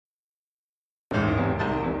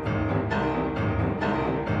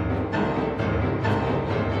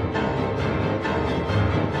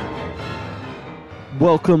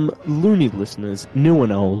Welcome, loony listeners, new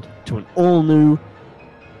and old, to an all-new,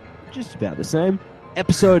 just about the same,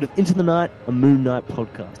 episode of Into the Night, a Moon Knight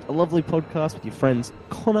podcast. A lovely podcast with your friends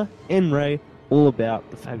Connor and Ray, all about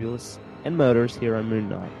the fabulous and murderous hero Moon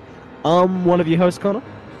Knight. I'm one of your hosts, Connor.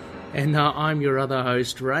 And I'm your other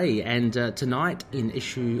host, Ray, and tonight in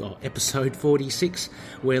episode 46,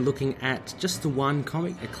 we're looking at just the one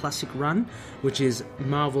comic, a classic run, which is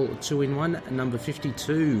Marvel 2-in-1, number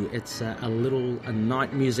 52. It's a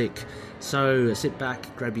night music, so sit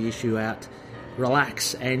back, grab your issue out,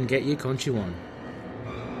 relax, and get your conchu on.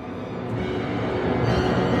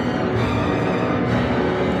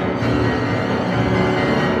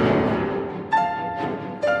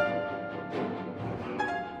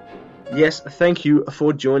 Yes, thank you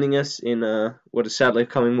for joining us in what is sadly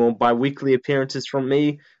coming more bi-weekly appearances from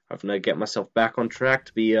me. I have to get myself back on track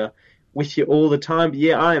to be with you all the time. But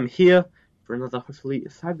yeah, I am here for another hopefully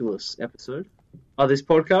fabulous episode of this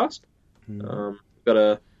podcast. Got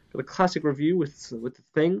a classic review with The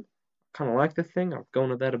Thing. Kind of like The Thing. I'll go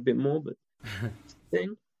into that a bit more, but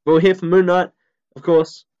Thing. But we're here for Moon Knight, of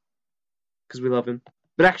course, because we love him.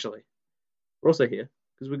 But actually, we're also here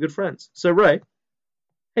because we're good friends. So Ray,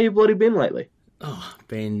 how you bloody been lately? Oh,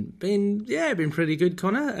 been pretty good,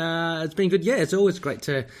 Connor. It's been good. Yeah, it's always great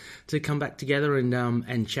to come back together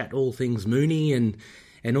and chat all things Mooney and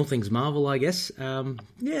all things Marvel, I guess.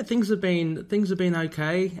 Things have been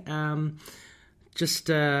okay.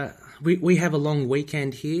 We have a long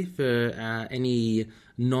weekend here for any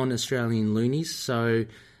non-Australian loonies. So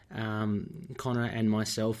Connor and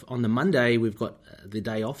myself on the Monday we've got the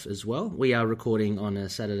day off as well. We are recording on a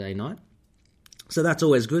Saturday night. So that's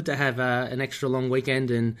always good to have an extra long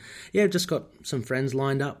weekend, and yeah, just got some friends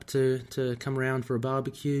lined up to come around for a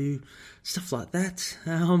barbecue, stuff like that.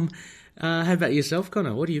 How about yourself,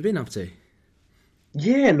 Connor? What have you been up to?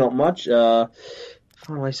 Yeah, not much.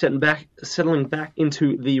 Finally settling back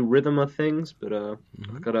into the rhythm of things, but I've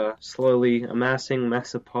got a slowly amassing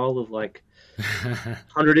massive pile of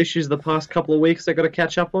 100 issues the past couple of weeks I got to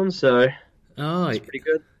catch up on. So it's pretty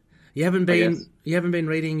good. You haven't been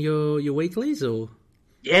reading your weeklies, or?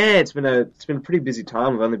 Yeah, it's been a pretty busy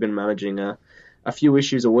time. I've only been managing a few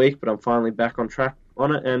issues a week, but I'm finally back on track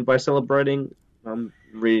on it. And by celebrating, I'm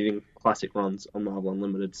reading classic runs on Marvel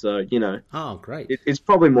Unlimited. So Oh, great! It's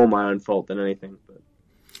probably more my own fault than anything. But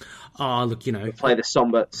look, I play the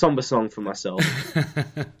somber song for myself.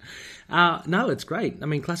 No, it's great. I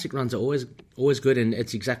mean, classic runs are always good, and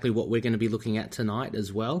it's exactly what we're going to be looking at tonight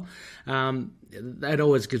as well. That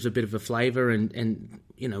always gives a bit of a flavour, and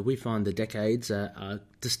we find the decades are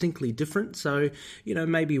distinctly different. So,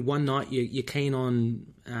 maybe one night you're keen on,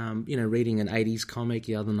 reading an 80s comic,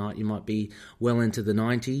 the other night you might be well into the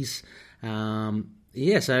 90s.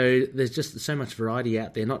 So there's just so much variety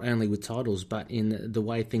out there, not only with titles, but in the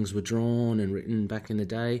way things were drawn and written back in the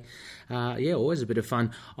day. Always a bit of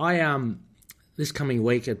fun. This coming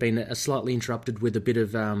week had been slightly interrupted with a bit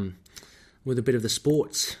of the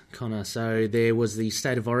sports, Connor. So there was the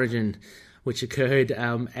State of Origin, which occurred,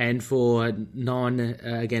 and for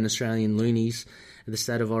Australian loonies, the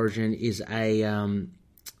State of Origin is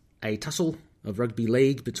a tussle of rugby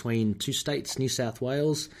league between two states, New South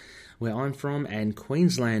Wales, where I'm from, and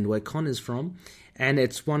Queensland, where Connor's from, and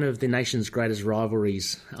it's one of the nation's greatest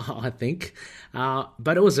rivalries, I think.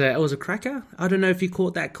 But it was a cracker. I don't know if you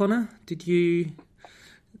caught that, Connor. Did you?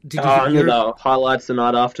 I knew the highlights the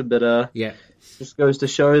night after, but yeah, just goes to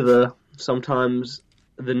show sometimes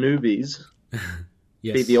the newbies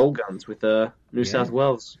yes. beat the old guns with New South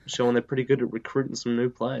Wales, showing they're pretty good at recruiting some new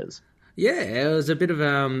players. Yeah, it was a bit of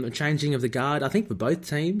a changing of the guard, I think, for both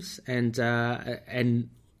teams, and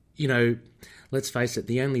let's face it,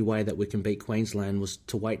 the only way that we can beat Queensland was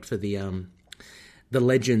to wait for the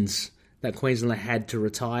legends that Queensland had to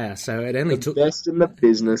retire. So it only took... best in the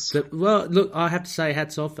business. Well, look, I have to say,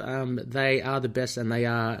 hats off. They are the best, and they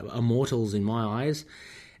are immortals in my eyes.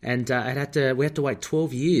 And we had to wait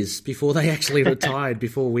 12 years before they actually retired,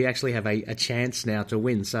 before we actually have a chance now to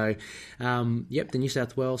win. So, the New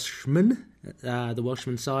South Welshmen, the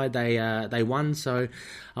Welshman side, they won. So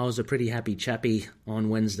I was a pretty happy chappy on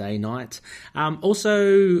Wednesday night.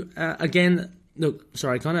 Again, look,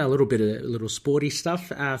 sorry, kind of a little sporty stuff.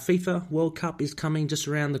 FIFA World Cup is coming just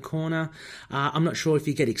around the corner. I'm not sure if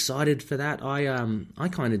you get excited for that. I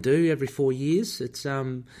kind of do every 4 years. It's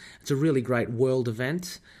a really great world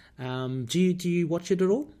event. Do you watch it at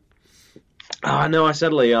all? No, I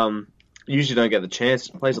sadly usually don't get the chance.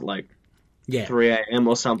 It plays at 3 a.m.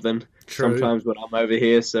 or something. True. Sometimes when I'm over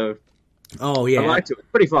here, so Oh, yeah. I like to. It's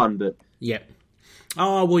pretty fun, but... Yeah.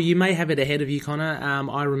 Oh, well, you may have it ahead of you, Connor.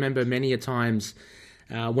 I remember many a times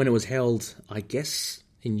when it was held, I guess,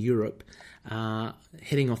 in Europe,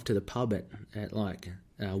 heading off to the pub at like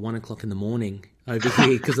 1 o'clock in the morning over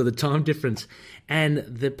here because of the time difference. And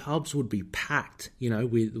the pubs would be packed,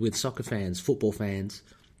 with soccer fans, football fans.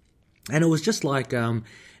 And it was just like, to me,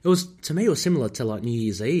 it was similar to like New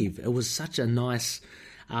Year's Eve. It was such a nice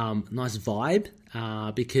vibe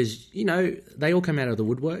because, they all come out of the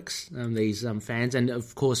woodworks, these fans. And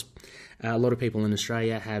of course, a lot of people in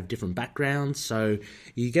Australia have different backgrounds. So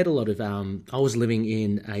you get a lot of, I was living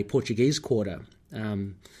in a Portuguese quarter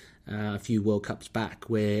a few World Cups back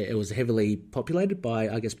where it was heavily populated by,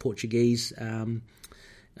 I guess, Portuguese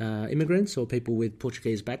immigrants or people with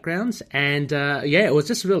Portuguese backgrounds. And it was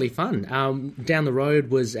just really fun. Down the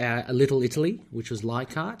road was a Little Italy, which was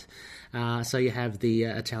Leichhardt. So you have the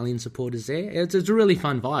Italian supporters there. It's a really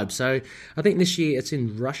fun vibe. So I think this year it's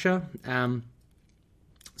in Russia.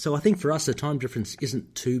 So I think for us the time difference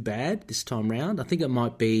isn't too bad this time round. I think it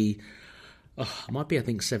might be I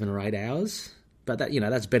think 7 or 8 hours. But that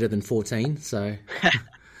that's better than 14. So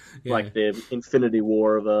yeah. Like the Infinity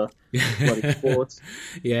War of bloody sports.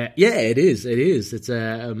 Yeah, it is. It is. It's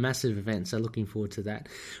a massive event. So looking forward to that.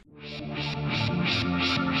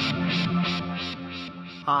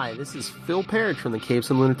 Hi, this is Phil Parrish from the Capes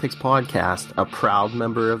and Lunatics podcast, a proud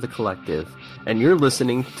member of the collective, and you're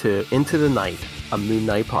listening to Into the Night, a Moon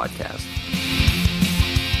Knight podcast.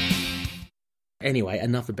 Anyway,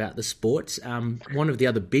 enough about the sports. One of the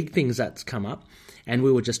other big things that's come up, and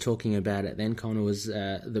we were just talking about it then, Connor, was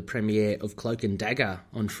the premiere of Cloak and Dagger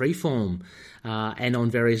on Freeform and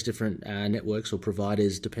on various different networks or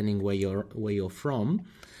providers, depending where you're from.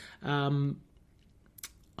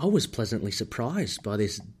 I was pleasantly surprised by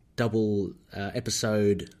this double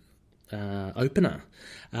episode opener.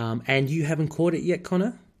 And you haven't caught it yet,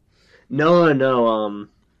 Connor? No.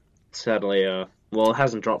 Sadly, it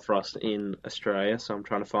hasn't dropped for us in Australia, so I'm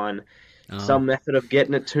trying to find some method of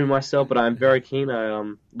getting it to myself, but I'm very keen. I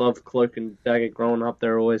loved Cloak and Dagger growing up.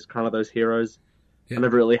 They're always kind of those heroes I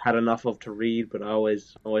never really had enough of to read, but I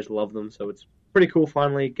always loved them, so it's pretty cool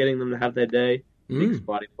finally getting them to have their day. Big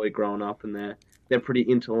Spidey boy growing up, and they're pretty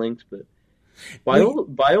interlinked, but by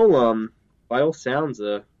all sounds,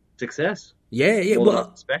 a success. Yeah. More than I was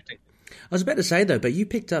expecting. I was about to say though, but you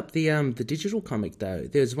picked up the digital comic though.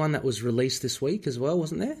 There's one that was released this week as well,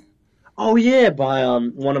 wasn't there? Oh yeah, by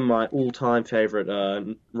one of my all-time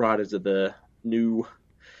favorite writers of the new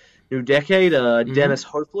decade, Dennis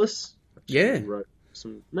Hopeless. Yeah. Wrote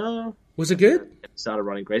some. No. Was it good? Started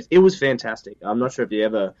writing great. It was fantastic. I'm not sure if you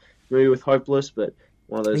ever familiar with Hopeless, but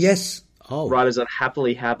one of those writers I'd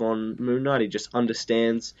happily have on Moon Knight. He just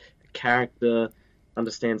understands the character,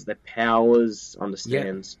 understands their powers,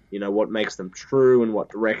 understands what makes them true and what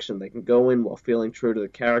direction they can go in while feeling true to the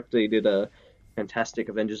character. He did a fantastic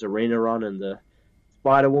Avengers Arena run and the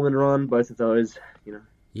Spider-Woman run, both of those,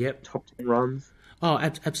 top 10 runs. Oh,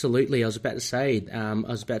 absolutely. I was about to say, I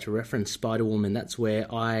was about to reference Spider-Woman. That's where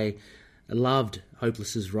I loved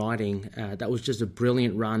Hopeless's writing. That was just a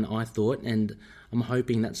brilliant run, I thought, and I'm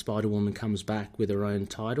hoping that Spider-Woman comes back with her own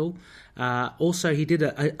title. Also, he did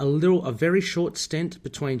a very short stint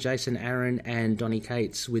between Jason Aaron and Donny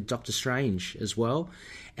Cates with Doctor Strange as well,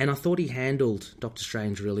 and I thought he handled Doctor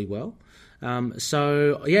Strange really well.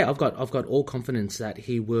 I've got all confidence that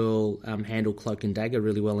he will handle Cloak and Dagger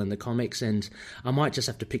really well in the comics, and I might just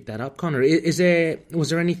have to pick that up. Connor, was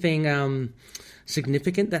there anything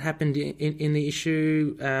significant that happened in the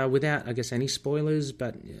issue without, I guess, any spoilers?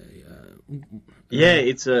 But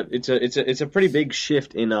it's a pretty big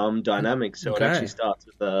shift in dynamics. So It actually starts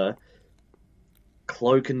with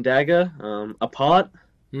Cloak and Dagger apart.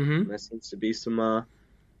 Mm-hmm. There seems to be some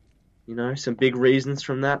some big reasons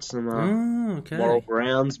from that, some moral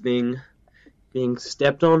grounds being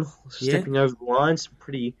stepped on, stepping over the line, some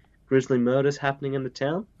pretty grisly murders happening in the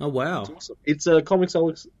town. Oh, wow. It's awesome. It's a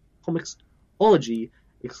Comixology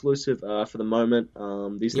exclusive for the moment.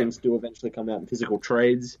 These things do eventually come out in physical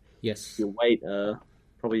trades. Yes. If you wait,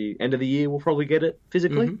 probably end of the year, we'll probably get it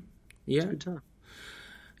physically. Mm-hmm. Yeah. It's a good time.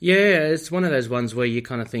 Yeah, it's one of those ones where you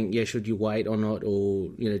kind of think, should you wait or not, or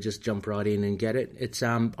just jump right in and get it. It's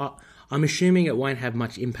I'm assuming it won't have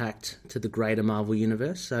much impact to the greater Marvel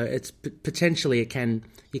universe, so it's potentially you can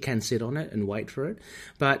sit on it and wait for it.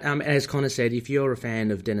 But as Connor said, if you're a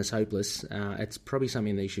fan of Dennis Hopeless, it's probably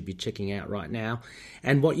something that you should be checking out right now.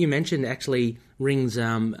 And what you mentioned actually rings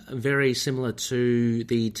very similar to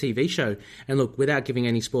the TV show. And look, without giving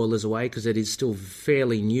any spoilers away, because it is still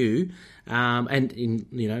fairly new, and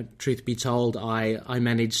in truth be told, I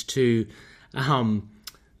managed to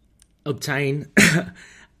obtain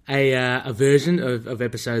a version of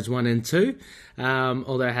episodes 1 and 2,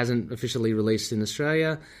 although it hasn't officially released in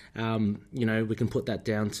Australia. We can put that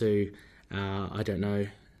down to, I don't know,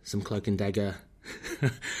 some Cloak and Dagger,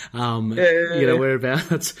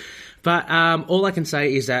 whereabouts. But all I can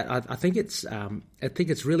say is that I think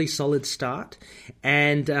it's really solid start,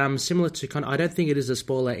 and similar to I don't think it is a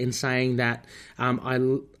spoiler in saying that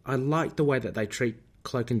I like the way that they treat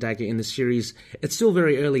Cloak and Dagger in the series. It's still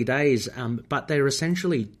very early days, but they're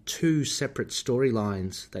essentially two separate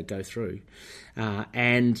storylines that go through,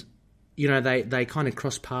 and they kind of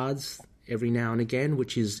cross paths every now and again,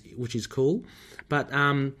 which is cool. But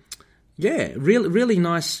really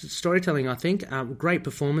nice storytelling, I think. Great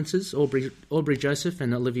performances, Aubrey Joseph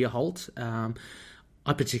and Olivia Holt.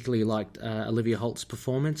 I particularly liked Olivia Holt's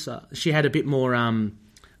performance. She had a bit more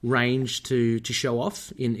range to show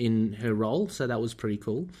off in her role, so that was pretty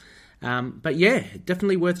cool. But yeah,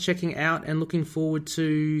 definitely worth checking out and looking forward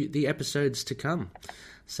to the episodes to come.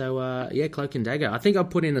 So Cloak and Dagger. I think I'll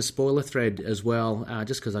put in a spoiler thread as well,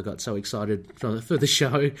 just because I got so excited for the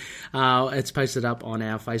show. It's posted up on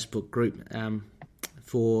our Facebook group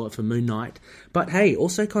for Moon Knight. But hey,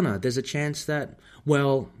 also Connor, there's a chance that,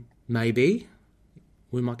 well, maybe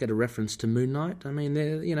we might get a reference to Moon Knight. I mean,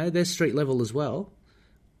 they're street level as well.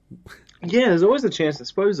 Yeah, there's always a chance. I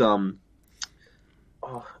suppose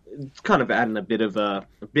it's kind of adding a bit of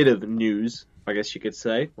news, I guess you could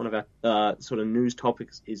say. One of our sort of news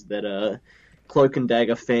topics is that Cloak and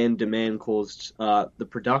Dagger fan demand caused the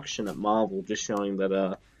production at Marvel, just showing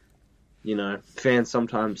that fans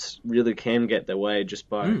sometimes really can get their way just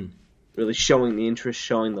by really showing the interest,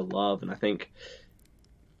 showing the love, and I think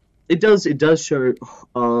it does show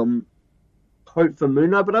hope for Moon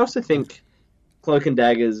Knight, but I also think Cloak and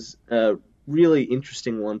Dagger's a really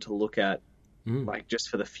interesting one to look at, like just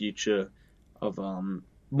for the future of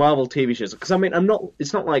Marvel TV shows. Because I mean,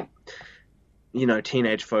 it's not like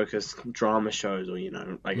teenage focused drama shows or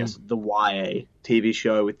I guess the YA TV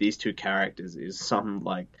show with these two characters is some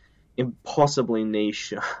like impossibly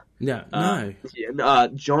niche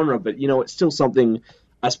genre, but it's still something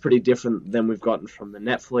that's pretty different than we've gotten from the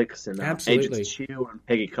Netflix and Agents of S.H.I.E.L.D. and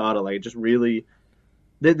Peggy Carter. Like, it just really.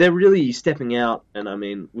 They're really stepping out, and I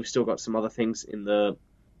mean, we've still got some other things in the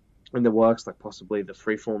works, like possibly the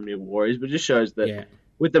Freeform New Warriors, but it just shows that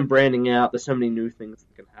with them branding out, there's so many new things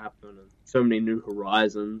that can happen, and so many new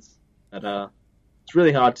horizons that it's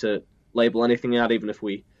really hard to label anything out, even if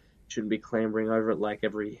we shouldn't be clambering over it like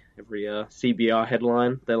every CBR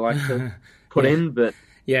headline they like to put in. But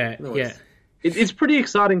it's pretty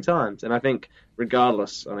exciting times, and I think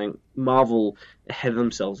regardless, I think Marvel ahead of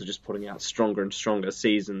themselves are just putting out stronger and stronger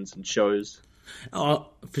seasons and shows. Oh,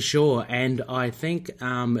 for sure, and I think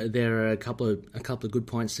there are a couple of good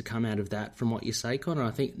points to come out of that from what you say, Connor.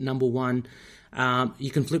 I think number one,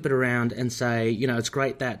 you can flip it around and say, it's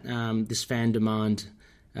great that this fan demand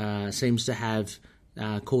seems to have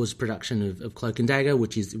caused production of Cloak and Dagger,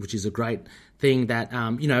 which is a great thing. That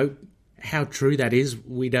how true that is,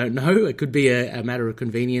 we don't know. It could be a matter of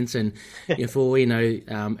convenience, and for all we know,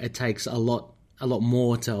 it takes a lot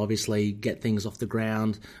more to obviously get things off the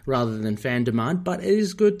ground rather than fan demand. But it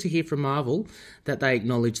is good to hear from Marvel that they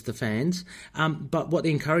acknowledge the fans. But what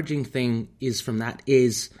the encouraging thing is from that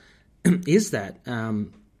is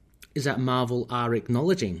that Marvel are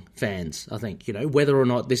acknowledging fans. I think whether or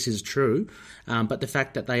not this is true, but the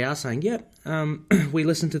fact that they are saying, we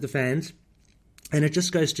listen to the fans. And it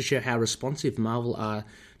just goes to show how responsive Marvel are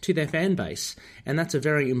to their fan base. And that's a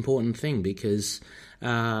very important thing because,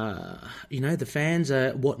 the fans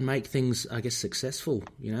are what make things, I guess, successful,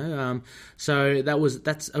 So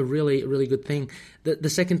that's a really, really good thing. The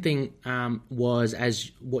second thing was,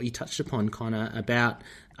 as what you touched upon, Connor, about,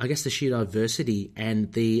 I guess, the sheer diversity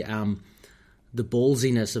and the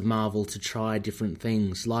ballsiness of Marvel to try different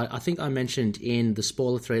things. Like, I think I mentioned in the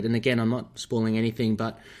spoiler thread, and again, I'm not spoiling anything,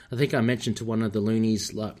 but I think I mentioned to one of the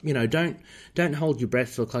loonies, like, don't hold your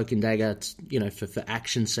breath for Cloak and Dagger, for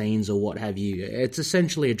action scenes or what have you. It's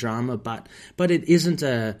essentially a drama, but it isn't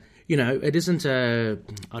a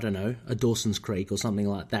Dawson's Creek or something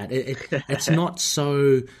like that. It's not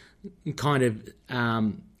so kind of,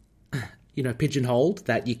 pigeonholed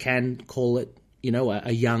that you can call it,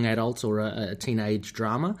 a young adult or a teenage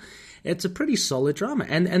drama. It's a pretty solid drama.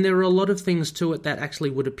 And there are a lot of things to it that actually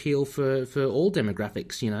would appeal for all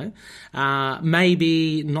demographics,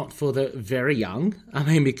 Maybe not for the very young. I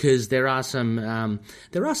mean, because there are some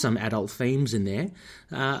adult themes in there.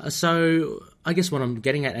 So I guess what I'm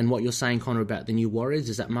getting at and what you're saying, Connor, about the New Warriors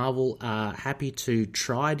is that Marvel are happy to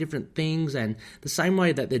try different things, and the same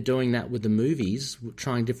way that they're doing that with the movies,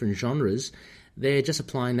 trying different genres, they're just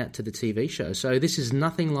applying that to the TV show. So this is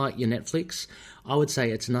nothing like your Netflix. I would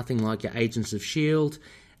say it's nothing like your Agents of S.H.I.E.L.D.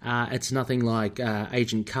 It's nothing like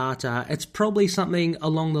Agent Carter. It's probably something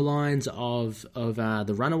along the lines of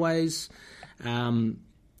The Runaways.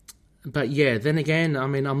 But yeah, then again, I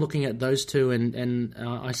mean, I'm looking at those two and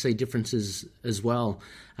I see differences as well.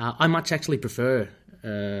 I much actually prefer,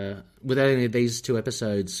 with only these 2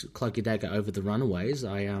 episodes, Cloak and Dagger over The Runaways.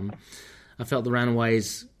 I felt The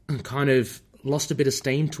Runaways kind of lost a bit of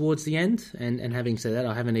steam towards the end, and having said that,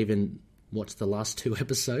 I haven't even watched the last 2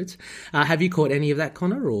 episodes. Have you caught any of that,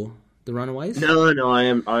 Connor, or The Runaways? No, I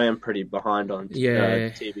am pretty behind on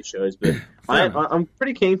TV shows, but I'm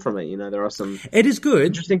pretty keen from it. You know, there are some it is good,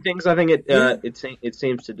 interesting things. I think it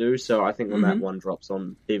seems to do. So I think when that one drops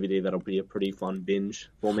on DVD, that'll be a pretty fun binge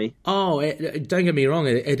for me. Oh, don't get me wrong,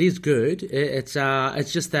 it is good. It's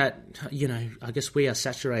just that, you know, I guess we are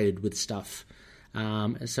saturated with stuff,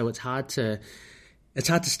 so it's hard to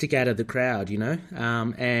stick out of the crowd, you know.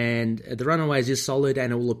 And The Runaways is solid,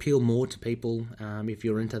 and it will appeal more to people if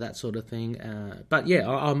you're into that sort of thing. But yeah,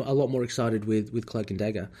 I'm a lot more excited with Cloak and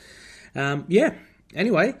Dagger.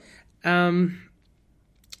 Anyway,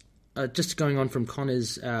 just going on from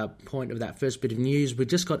Connor's point of that first bit of news, we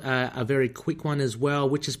just got a very quick one as well,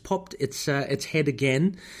 which has popped its head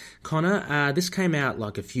again. Connor, this came out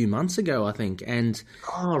like a few months ago, I think, and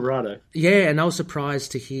righto. Yeah, and I was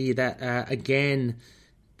surprised to hear that again.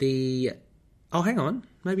 Hang on,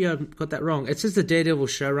 maybe I got that wrong. It says the Daredevil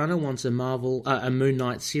showrunner wants a Moon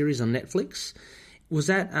Knight series on Netflix. Was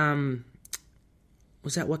that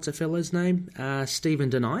what's a fellow's name? Stephen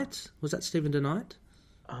DeKnight? Was that Stephen DeKnight?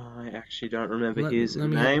 I actually don't remember his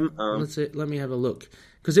name. Let me have a look.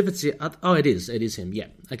 Because if it's... it is him, yeah.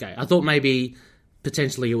 Okay, I thought maybe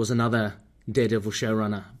potentially it was another Daredevil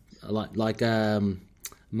showrunner, like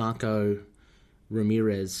Marco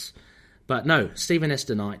Ramirez. But no, Stephen S.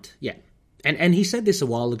 DeKnight, yeah. And he said this a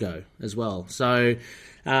while ago as well. So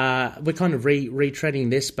we're kind of retreading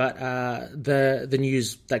this, but the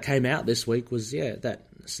news that came out this week was, that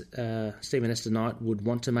Stephen S. DeKnight would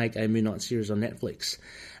want to make a Moon Knight series on Netflix.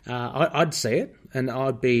 I'd see it, and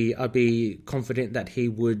I'd be confident that he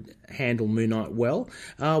would handle Moon Knight well.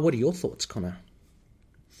 What are your thoughts, Connor?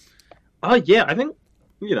 I think,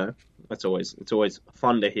 you know, it's always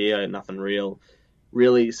fun to hear. Nothing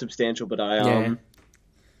really substantial, but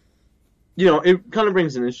you know, it kind of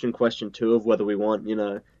brings an interesting question too of whether we want, you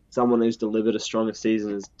know, someone who's delivered a stronger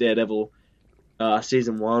season as Daredevil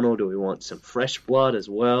season 1, or do we want some fresh blood as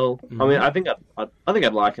well? Mm-hmm. I mean, I think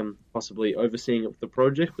I'd like him possibly overseeing the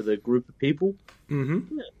project with a group of people.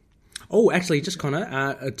 Mm-hmm. Yeah. Oh, actually, just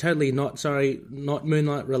Connor, totally not Moon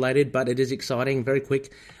Knight related, but it is exciting. Very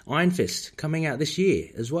quick, Iron Fist coming out this year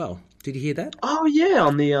as well. Did you hear that? Oh yeah,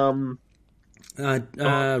 on the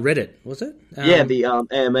Reddit, was it? The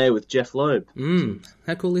AMA with Jeff Loeb.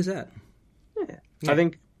 How cool is that? Yeah. I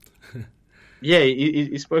think. Yeah,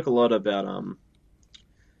 he spoke a lot about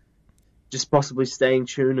just possibly staying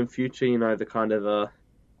tuned in future. You know, the kind of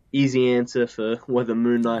easy answer for whether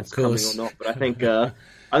Moon Knight's coming or not. But I think there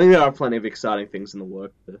are plenty of exciting things in the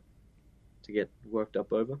work to get worked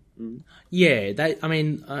up over. Mm. Yeah,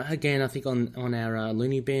 again, I think on our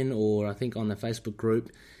Looney Bin, or I think on the Facebook group,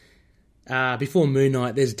 before Moon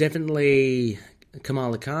Knight, there's definitely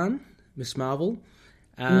Kamala Khan, Miss Marvel.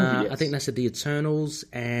 Yes. I think they said the Eternals,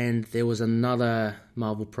 and there was another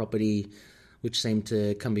Marvel property which seemed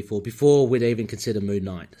to come before we'd even consider Moon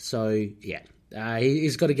Knight. So yeah,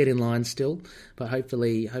 he's got to get in line still, but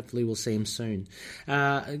hopefully we'll see him soon.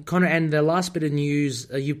 Connor, and the last bit of news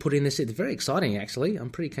you put in this, it's very exciting actually.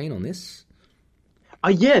 I'm pretty keen on this.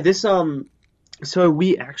 This so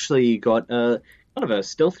we actually got kind of a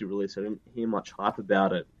stealthy release. I didn't hear much hype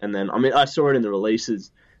about it, and then I saw it in the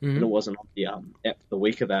releases. Mm-hmm. And it wasn't on the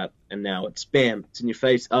week of that, and now it's bam, it's in your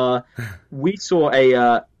face. We saw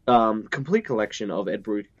a complete collection of Ed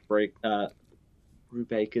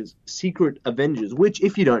Brubaker's Secret Avengers, which,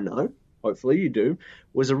 if you don't know, hopefully you do,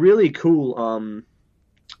 was a really cool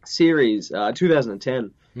series,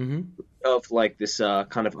 2010, mm-hmm. of like this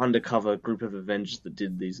kind of undercover group of Avengers that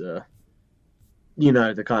did these, the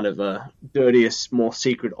kind of dirtiest, more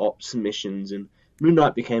secret ops missions, and Moon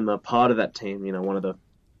Knight became a part of that team. You know, one of the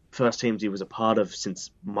first teams he was a part of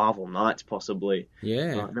since Marvel Knights, possibly.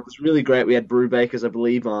 Yeah. And it was really great. We had Brubakers, I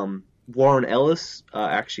believe. Warren Ellis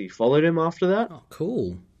actually followed him after that. Oh,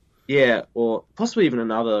 cool. Yeah, or possibly even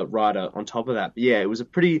another writer on top of that. But yeah, it was a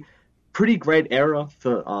pretty great era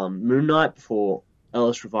for Moon Knight before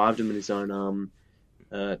Ellis revived him in his own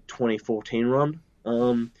 2014 run.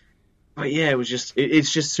 But yeah,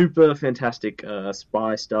 it's just super fantastic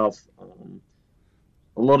spy stuff.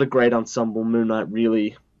 a lot of great ensemble. Moon Knight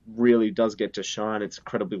really, really does get to shine. It's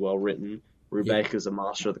incredibly well written. Brubaker's a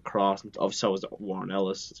master of the craft. So was Warren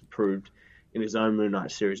Ellis. It's approved in his own Moon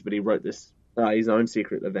Knight series, but he wrote this his own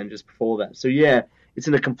Secret Avengers before that. So yeah, it's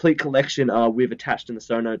in a complete collection. We've attached in the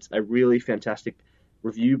show notes a really fantastic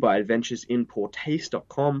review by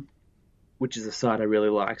adventuresinpoortaste.com, which is a site I really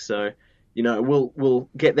like. So, we'll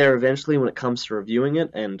get there eventually when it comes to reviewing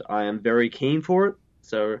it, and I am very keen for it.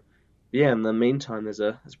 So yeah, in the meantime, there's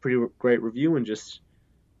a pretty great review, and just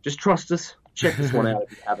trust us. Check this one out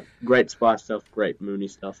if you haven't. Great spy stuff, great Mooney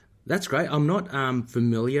stuff. That's great. I'm not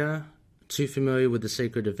too familiar with the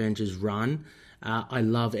Secret Avengers run. I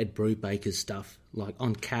love Ed Brubaker's stuff, like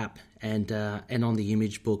on Cap and on the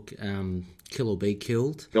Image book, Kill or Be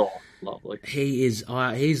Killed. Oh, lovely. He is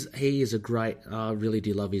a great. I really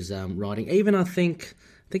do love his writing. Even I think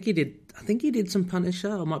he did some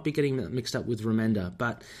Punisher. I might be getting that mixed up with Remender,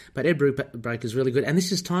 but Ed Brubaker is really good, and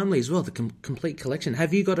this is timely as well. The complete collection.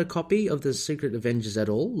 Have you got a copy of the Secret Avengers at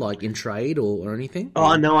all, like in trade or anything?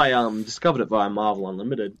 Oh no, I discovered it via Marvel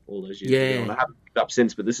Unlimited all those years ago, and I haven't picked it up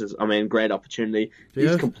since. But this is, great opportunity.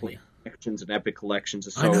 These complete collections and epic collections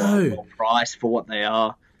are so well priced for what they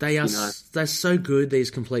are. They are. They're so good.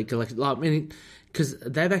 These complete collections. Because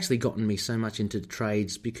they've actually gotten me so much into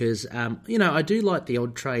trades because, I do like the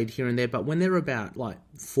odd trade here and there, but when they're about like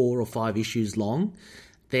 4 or 5 issues long,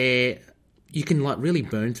 you can like really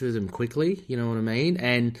burn through them quickly, you know what I mean?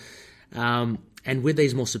 And with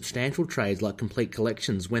these more substantial trades like complete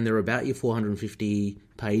collections, when they're about your 450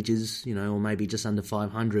 pages, or maybe just under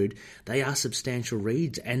 500, they are substantial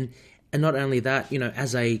reads. And not only that,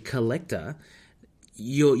 as a collector,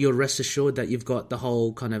 you're rest assured that you've got the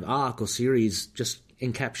whole kind of arc or series just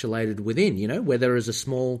encapsulated within, whereas a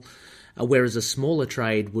smaller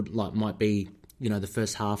trade might be, the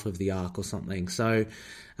first half of the arc or something. So,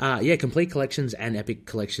 complete collections and epic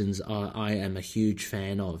collections I am a huge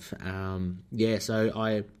fan of. So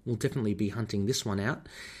I will definitely be hunting this one out.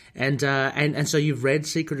 And so you've read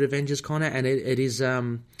Secret Avengers, Connor, and it is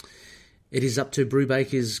up to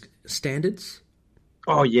Brubaker's standards.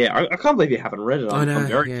 Oh, yeah. I can't believe you haven't read it. I'm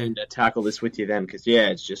very keen to tackle this with you then, because,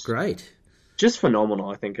 it's just... Great. Just phenomenal,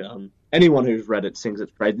 I think. Anyone who's read it sings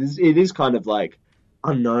its praise. It is kind of,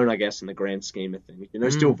 unknown, I guess, in the grand scheme of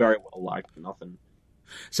things. Still very well liked, but nothing...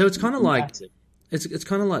 So it's kind of like... It's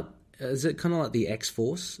kind of like... Is it kind of like the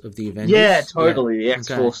X-Force of the Avengers? Yeah, totally. The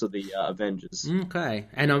X-Force of the Avengers. Okay.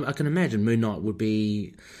 And I can imagine Moon Knight would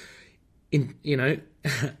be...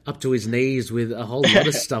 up to his knees with a whole lot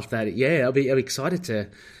of stuff that, I'll be excited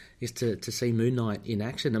to see Moon Knight in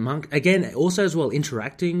action. Again, also as well,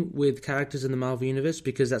 interacting with characters in the Marvel Universe,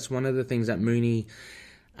 because that's one of the things that Mooney,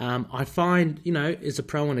 I find, is a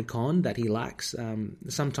pro and a con that he lacks.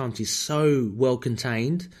 Sometimes he's so well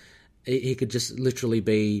contained, he could just literally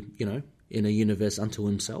be, in a universe unto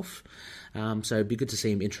himself. So it'd be good to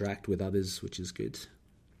see him interact with others, which is good.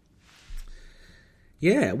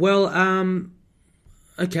 Yeah, well,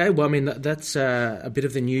 okay. Well, that's a bit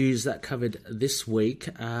of the news that covered this week.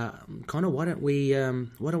 Connor, why don't we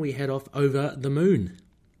head off over the moon?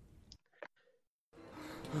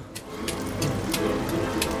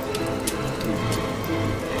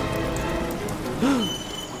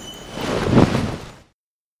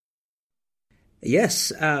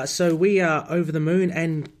 Yes. So we are over the moon,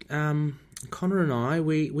 and Connor and I,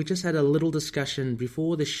 we just had a little discussion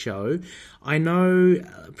before the show. I know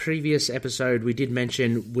previous episode we did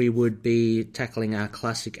mention we would be tackling our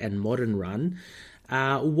classic and modern run.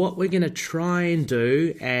 What we're going to try and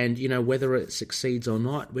do, and whether it succeeds or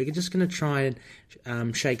not, we're just going to try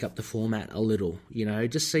and shake up the format a little.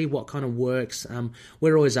 Just see what kind of works.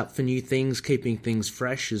 We're always up for new things, keeping things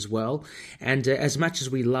fresh as well. And as much as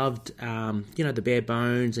we loved, the bare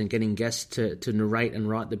bones and getting guests to narrate and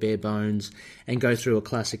write the bare bones and go through a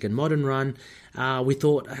classic and modern run, we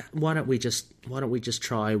thought, why don't we just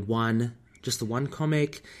try the one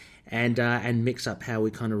comic, and mix up how we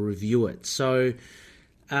kind of review it. So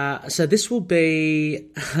this will be,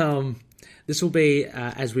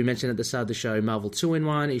 as we mentioned at the start of the show, Marvel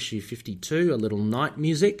 2-in-1, issue 52, a little night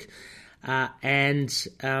music. And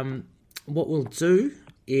what we'll do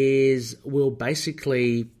is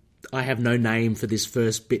I have no name for this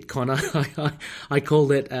first bit, Connor. I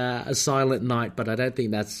called it a silent night, but I don't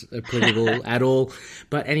think that's applicable at all.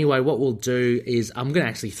 But anyway, what we'll do is I'm going to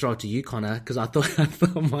actually throw it to you, Connor, because I thought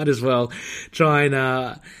I might as well try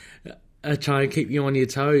and keep you on your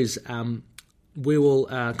toes. Connor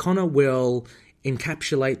will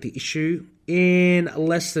encapsulate the issue in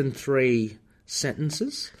less than 3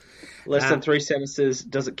 sentences. Less than 3 sentences.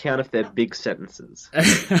 Does it count if they're big sentences?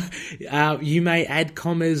 You may add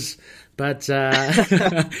commas but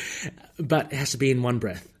but it has to be in one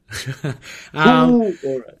breath. Ooh,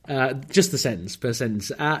 all right. Just the sentence per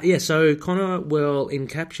sentence. Yeah, so Connor will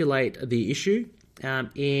encapsulate the issue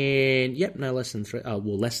in no less than three.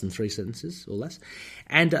 Less than three sentences or less,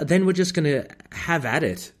 and then we're just going to have at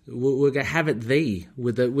it. We're going to have it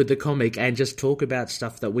with the comic and just talk about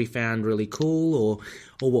stuff that we found really cool or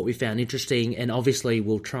what we found interesting, and obviously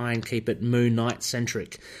we'll try and keep it Moon Knight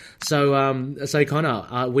centric. So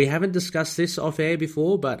Connor, we haven't discussed this off air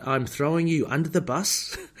before, but I'm throwing you under the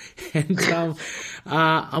bus, and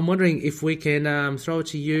I'm wondering if we can throw it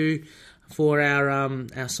to you for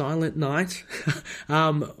our Silent Night.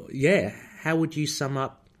 How would you sum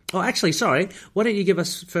up? Oh, actually, sorry. Why don't you give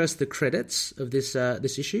us first the credits of this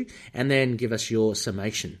issue, and then give us your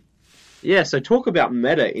summation? Yeah, so talk about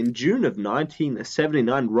meta. In June of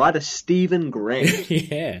 1979, writer Stephen Grant.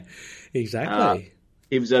 Yeah, exactly.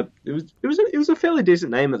 It was a fairly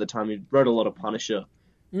decent name at the time. He wrote a lot of Punisher.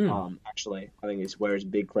 Actually, I think it's where his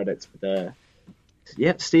big credits for the.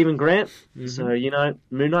 Yep, Stephen Grant. Mm-hmm. So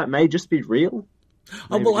Moon Knight may just be real.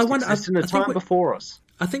 Maybe I wonder. In a time before us.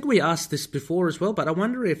 I think we asked this before as well, but I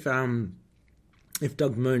wonder if Doug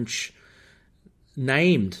Moench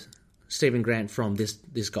named Stephen Grant from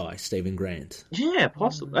this guy, Stephen Grant. Yeah,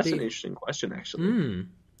 possibly. That's an interesting question, actually.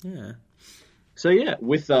 Yeah. So yeah,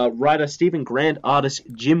 with writer Stephen Grant, artist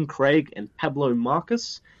Jim Craig and Pablo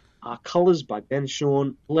Marcus, colors by Ben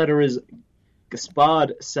Shawn, letterers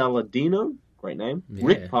Gaspard Saladino, great name, yeah.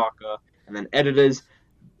 Rick Parker, and then editors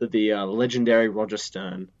the legendary Roger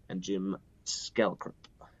Stern and Jim Skelkrip.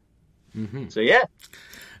 Mm-hmm. So yeah.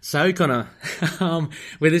 So Connor,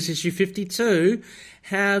 with this issue 52,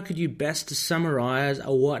 how could you best summarise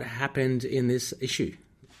what happened in this issue?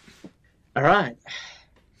 All right,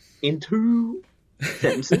 in 2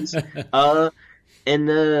 sentences, an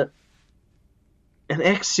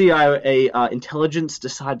ex-CIA intelligence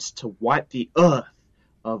decides to wipe the Earth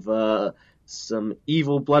of some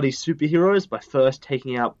evil, bloody superheroes by first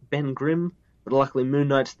taking out Ben Grimm, but luckily Moon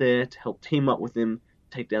Knight's there to help team up with him,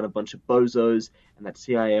 take down a bunch of bozos, and that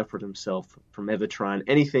CIA effort himself from ever trying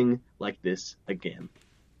anything like this again.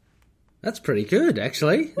 That's pretty good,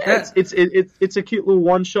 actually. Yeah, it's a cute little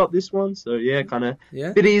one shot, this one. So yeah, kind of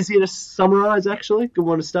a bit easier to summarize. Actually, good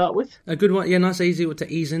one to start with. A good one, yeah, nice, easy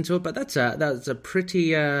to ease into it. But that's a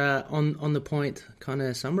pretty on the point kind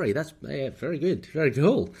of summary. That's very good, very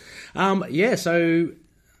cool. So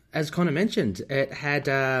as Connor mentioned, it had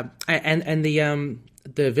and the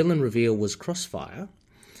villain reveal was Crossfire.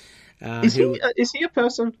 Is he a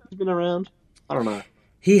person who's been around? I don't know.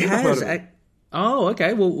 He has. Oh,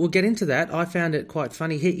 okay. Well, we'll get into that. I found it quite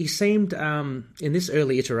funny. He seemed, in this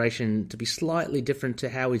early iteration, to be slightly different to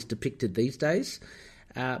how he's depicted these days.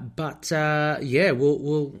 But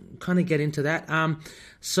we'll kind of get into that.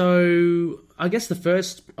 So I guess the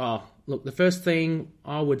first thing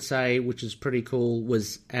I would say, which is pretty cool,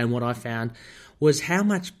 and what I found, was how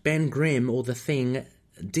much Ben Grimm, or the Thing,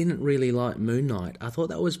 didn't really like Moon Knight. I thought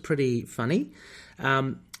that was pretty funny.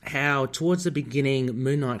 How towards the beginning,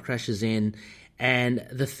 Moon Knight crashes in, and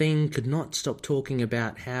the Thing could not stop talking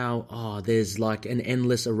about how, there's like an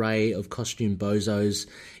endless array of costume bozos,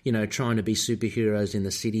 trying to be superheroes in the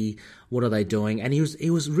city. What are they doing? And he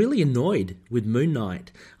was really annoyed with Moon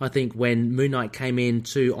Knight. I think when Moon Knight came in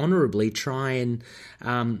to honorably try and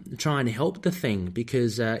help the Thing,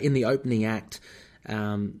 because in the opening act,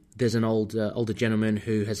 there's an older gentleman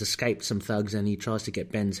who has escaped some thugs, and he tries to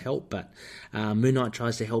get Ben's help, but Moon Knight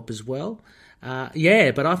tries to help as well. But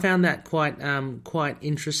I found that quite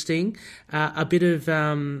interesting. A bit of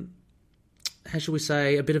how shall we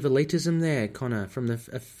say, a bit of elitism there, Connor, from a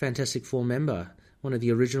Fantastic Four member, one of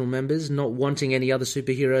the original members, not wanting any other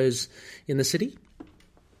superheroes in the city.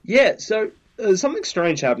 Yeah, so something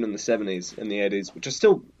strange happened in the 70s and the 80s, which I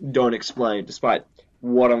still don't explain, despite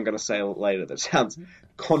what I'm going to say later that sounds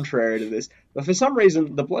contrary to this. But for some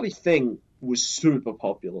reason, the bloody Thing was super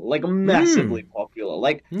popular, like massively popular.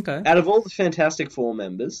 Like, out of all the Fantastic Four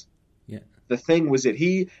members, the Thing was it.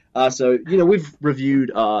 We've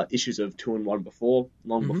reviewed issues of 2-in-1 before,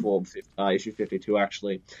 before issue 52,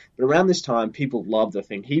 actually. But around this time, people loved the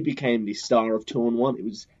Thing. He became the star of 2-in-1. It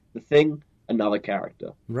was the Thing, another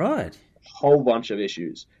character. Right. A whole bunch of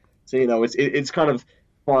issues. So, it's kind of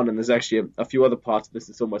fun, and there's actually a few other parts of this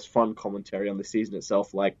that's almost fun commentary on the season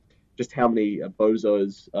itself, like just how many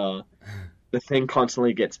bozos the Thing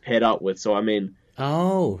constantly gets paired up with. So, I mean,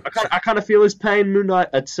 I kind of feel his pain. Moon Knight,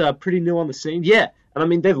 it's pretty new on the scene. Yeah, and I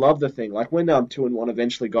mean, they love the Thing. Like, when 2-in-1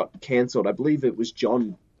 eventually got cancelled, I believe it was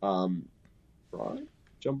John Bryan?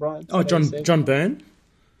 John Bryan? Oh, John Byrne? John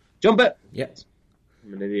Byrne. Yeah.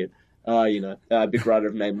 I'm an idiot. big writer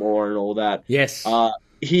of Namor and all that. Yes.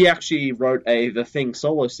 He actually wrote The Thing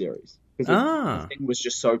solo series because Ah. The Thing was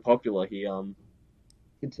just so popular. He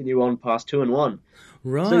continued on past 2 and 1.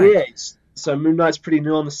 Right. So yeah, so Moon Knight's pretty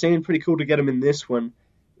new on the scene. Pretty cool to get him in this one.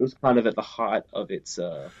 It was kind of at the height of its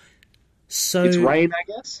reign, I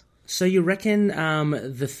guess. So you reckon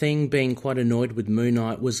the Thing being quite annoyed with Moon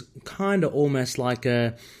Knight was kind of almost like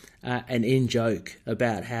an in-joke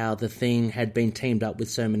about how the Thing had been teamed up with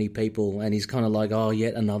so many people, and he's kind of like, oh,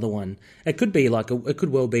 yet another one. It could be it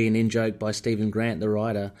could well be an in-joke by Stephen Grant, the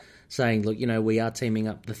writer, saying, look, we are teaming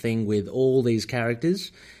up the Thing with all these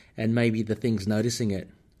characters, and maybe the Thing's noticing it.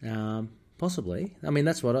 Possibly. I mean,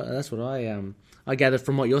 that's what I gathered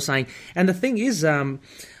from what you're saying. And the thing is,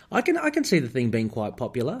 I can see the Thing being quite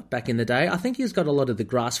popular back in the day. I think he's got a lot of the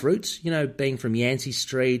grassroots, being from Yancey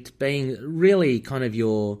Street, being really kind of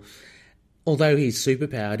although he's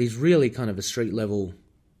superpowered, he's really kind of a street level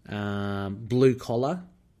blue collar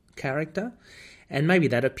character. And maybe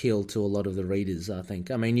that appealed to a lot of the readers, I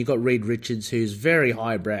think. I mean, you've got Reed Richards, who's very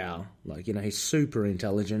highbrow. Like, he's super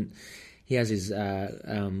intelligent. He has his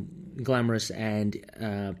glamorous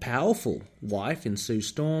and powerful wife in Sue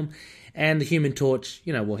Storm. And the Human Torch,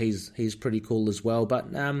 he's pretty cool as well.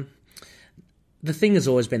 But the Thing has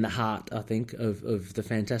always been the heart, I think, of the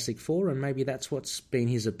Fantastic Four. And maybe that's what's been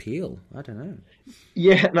his appeal. I don't know.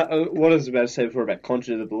 Yeah, what I was about to say before about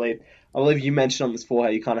contrary to belief, I believe you mentioned on this before how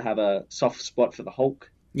you kind of have a soft spot for the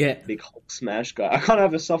Hulk. Yeah. Big Hulk smash guy. I kind of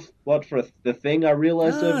have a soft spot for the Thing, I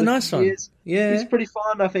realised over nice the years. One. Yeah. It's pretty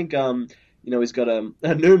fun. I think, he's got a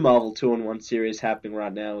new Marvel 2-in-1 series happening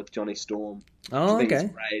right now with Johnny Storm. Oh, which I okay. think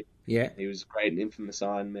is great. Yeah. He was great in Infamous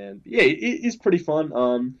Iron Man. But yeah, it's pretty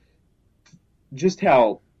fun. Just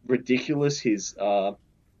how ridiculous his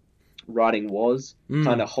writing was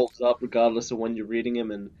kind of holds up regardless of when you're reading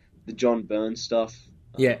him, and the John Byrne stuff.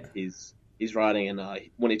 His writing, and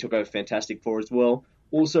when he took over Fantastic Four as well,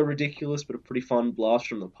 also ridiculous, but a pretty fun blast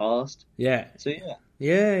from the past. Yeah. So yeah.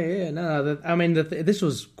 Yeah. No, this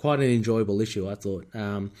was quite an enjoyable issue, I thought.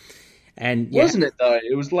 And wasn't it though?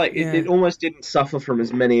 It was like it almost didn't suffer from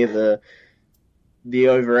as many of the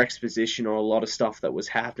over exposition or a lot of stuff that was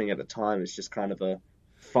happening at the time. It's just kind of a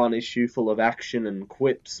fun issue full of action and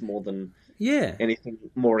quips more than anything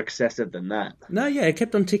more excessive than that. No, yeah, it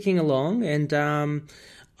kept on ticking along, and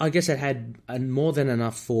I guess it had more than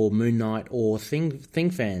enough for Moon Knight or Thing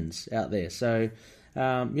fans out there. So,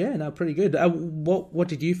 pretty good. What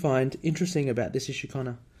did you find interesting about this issue,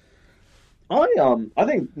 Connor? I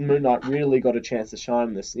think Moon Knight really got a chance to shine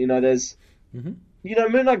in this. Moon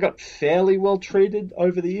Knight got fairly well treated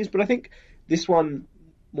over the years, but I think this one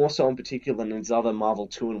more so in particular than his other Marvel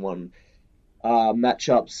 2-in-1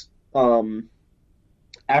 matchups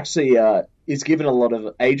actually is given a lot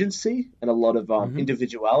of agency and a lot of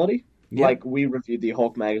individuality. Yeah. Like, we reviewed the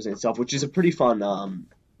Hulk magazine itself, which is a pretty fun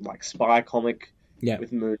spy comic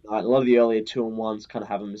with Moon Knight. A lot of the earlier 2-in-1s kind of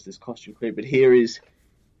have him as this costume creep, but here is,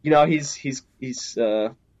 he's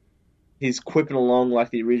quipping along like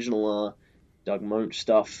the original Doug Moench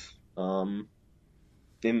stuff in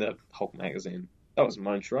the Hulk magazine. That was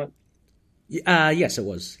Moench, right? Yes, it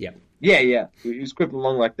was. Yeah. Yeah. He was quipping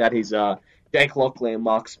along like that. He's Jake Lockley and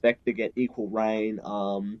Mark Spector get equal reign.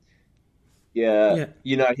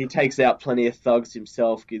 He takes out plenty of thugs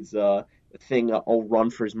himself. Gives a Thing all run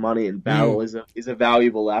for his money, and Barrel is a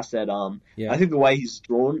valuable asset. I think the way he's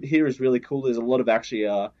drawn here is really cool. There's a lot of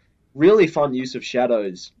actually really fun use of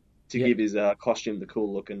shadows to give his costume the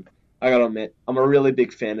cool look. And I gotta admit, I'm a really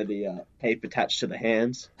big fan of the tape attached to the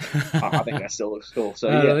hands. I think that still looks cool. So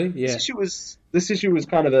really? Yeah. This issue was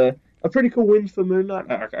kind of a pretty cool win for Moon Knight.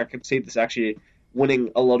 I could see this actually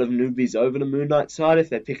winning a lot of newbies over to Moon Knight's side if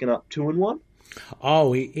they're picking up 2-in-1.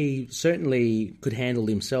 Oh, he certainly could handle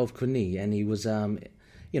himself, couldn't he? And he was,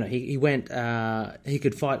 he went, he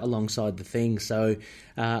could fight alongside the Thing. So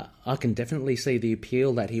I can definitely see the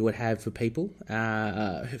appeal that he would have for people.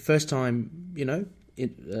 First time,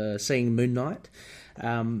 seeing Moon Knight.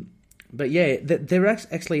 But yeah, there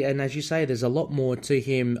actually, and as you say, there's a lot more to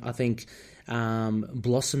him, I think,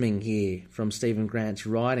 blossoming here from Stephen Grant's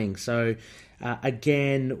writing. So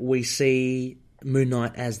again, we see Moon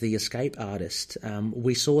Knight as the escape artist.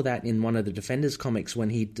 We saw that in one of the Defenders comics when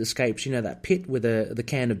he escapes, that pit with the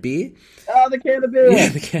can of beer. Oh, the can of beer! Yeah,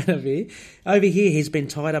 the can of beer. Over here, he's been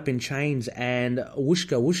tied up in chains, and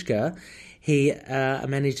whooshka, he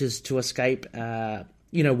manages to escape,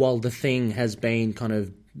 while the Thing has been kind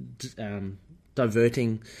of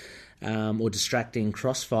diverting or distracting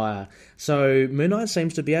Crossfire. So Moon Knight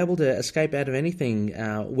seems to be able to escape out of anything,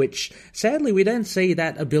 which sadly we don't see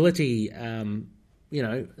that ability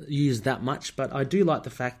used that much, but I do like the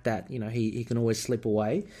fact that he can always slip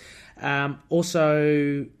away.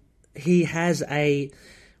 Also, he has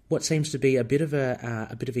what seems to be a bit of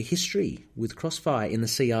a history with Crossfire in the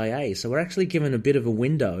CIA. So we're actually given a bit of a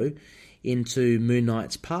window into Moon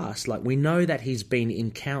Knight's past. Like, we know that he's been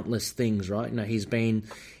in countless things, right? He's been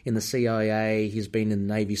in the CIA, he's been in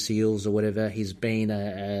the Navy SEALs or whatever, he's been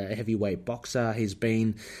a heavyweight boxer, he's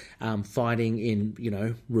been fighting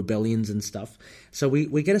in, rebellions and stuff. So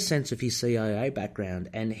we get a sense of his CIA background,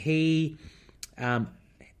 and he...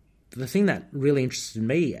 the thing that really interested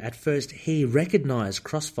me, at first, he recognised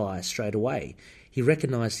Crossfire straight away. He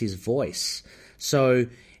recognised his voice. So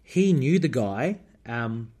he knew the guy.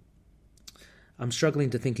 I'm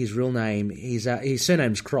struggling to think his real name. His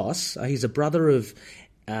surname's Cross. He's a brother of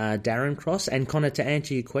Darren Cross. And Connor, to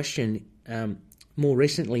answer your question, more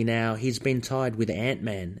recently now, he's been tied with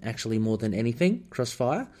Ant-Man, actually, more than anything,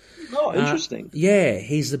 Crossfire. Oh, interesting. Yeah,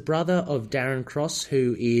 he's the brother of Darren Cross,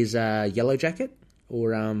 who is Yellow Jacket,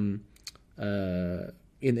 or in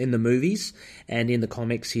the movies, and in the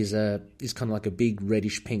comics, he's kind of like a big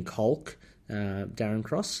reddish pink Hulk, Darren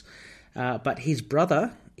Cross. But his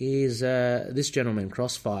brother is this gentleman,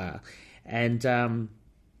 Crossfire. And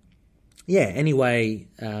anyway,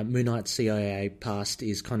 Moon Knight's CIA past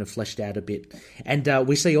is kind of fleshed out a bit. And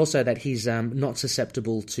we see also that he's not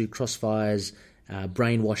susceptible to Crossfire's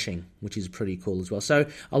brainwashing, which is pretty cool as well. So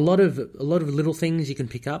a lot of little things you can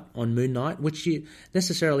pick up on Moon Knight, which you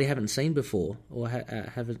necessarily haven't seen before or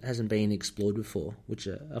hasn't been explored before, which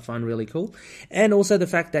I find really cool. And also the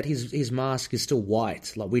fact that his mask is still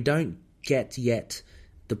white. Like, we don't get yet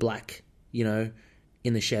the black, in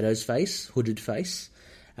the Shadow's face, hooded face.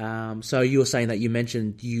 So you were saying that you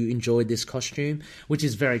mentioned you enjoyed this costume, which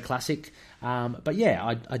is very classic. But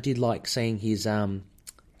yeah, I did like seeing his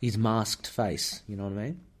masked face. You know what I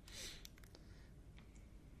mean?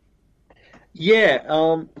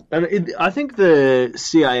 Yeah, I think the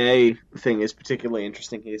CIA thing is particularly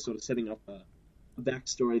interesting here, sort of setting up a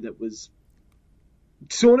backstory that was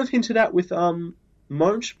sort of hinted at with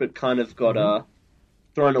Monch, but kind of got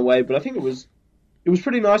thrown away. But I think it was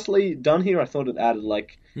pretty nicely done here. I thought it added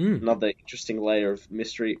another interesting layer of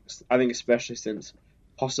mystery. I think especially since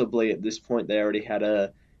possibly at this point they already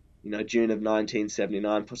had June of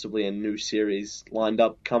 1979, possibly a new series lined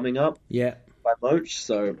up coming up. Yeah, by Monch.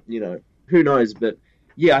 So who knows? But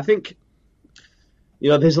yeah, I think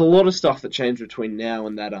there's a lot of stuff that changed between now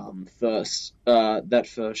and that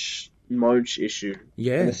first Monch issue.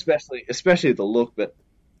 Yeah, and especially the look. But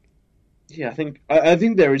yeah, I think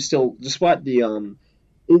there is still, despite the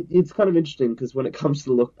it's kind of interesting because when it comes to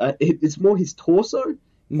the look, it's more his torso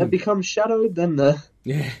that becomes shadowed than the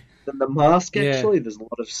mask. Actually, there's a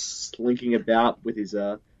lot of slinking about with his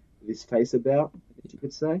face about, if you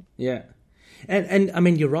could say. Yeah, and I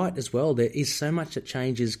mean, you're right as well. There is so much that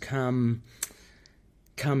changes come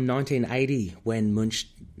 1980 when Munch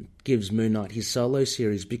gives Moon Knight his solo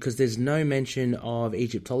series, because there's no mention of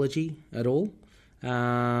Egyptology at all.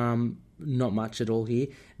 Not much at all here.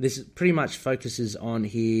 This pretty much focuses on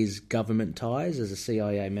his government ties as a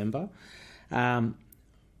CIA member.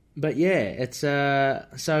 But yeah, it's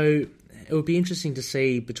so it would be interesting to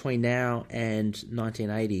see between now and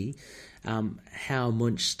 1980 how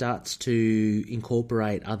Munch starts to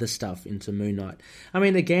incorporate other stuff into Moon Knight. I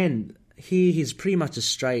mean, again, here he's pretty much a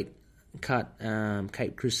straight cut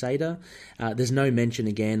Cape Crusader. There's no mention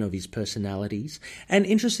again of his personalities. And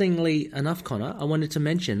interestingly enough, Connor, I wanted to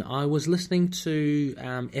mention I was listening to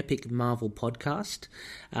Epic Marvel podcast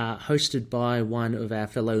hosted by one of our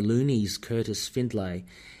fellow loonies, Curtis Findlay.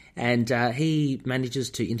 And he manages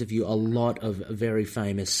to interview a lot of very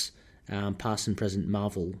famous past and present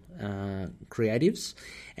Marvel creatives.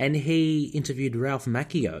 And he interviewed Ralph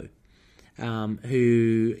Macchio,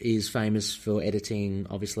 who is famous for editing,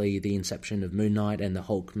 obviously, the inception of Moon Knight and the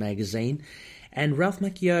Hulk magazine. And Ralph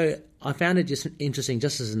Macchio, I found it just interesting,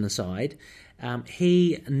 just as an aside,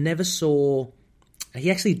 he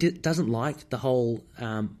actually doesn't like the whole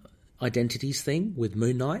identities thing with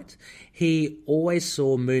Moon Knight. He always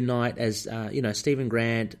saw Moon Knight as, Stephen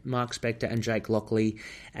Grant, Mark Spector, and Jake Lockley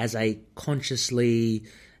as a consciously,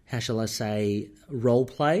 how shall I say, role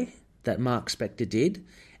play that Mark Spector did.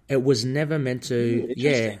 It was never meant to,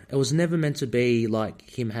 it was never meant to be like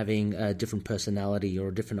him having a different personality or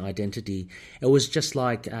a different identity. It was just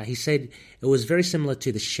like, he said, it was very similar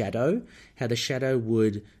to the Shadow, how the Shadow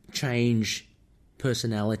would change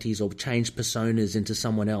personalities or change personas into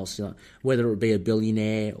someone else, whether it would be a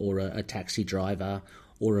billionaire or a taxi driver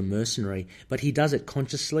or a mercenary. But he does it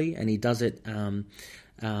consciously, and he does it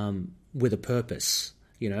with a purpose,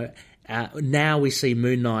 Now we see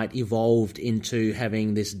Moon Knight evolved into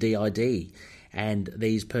having this DID and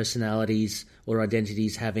these personalities or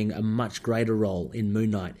identities having a much greater role in Moon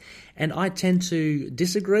Knight. And I tend to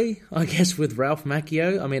disagree, I guess, with Ralph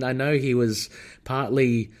Macchio. I mean, I know he was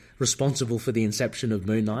partly responsible for the inception of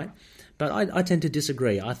Moon Knight, but I tend to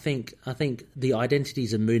disagree. I think the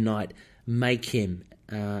identities of Moon Knight make him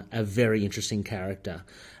a very interesting character.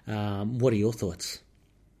 What are your thoughts?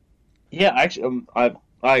 Yeah, actually,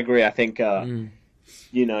 I agree. I think the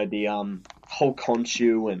whole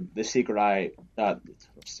Khonshu and the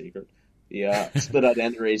split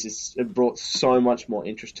identities it brought so much more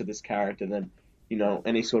interest to this character than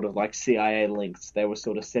any sort of like CIA links they were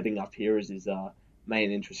sort of setting up here as his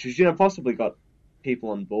main interest. Which possibly got people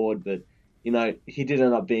on board, but he did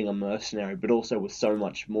end up being a mercenary, but also with so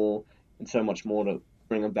much more to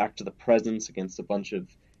bring him back to the presence against a bunch of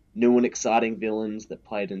new and exciting villains that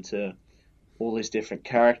played into all his different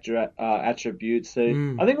character attributes. So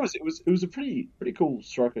I think it was a pretty cool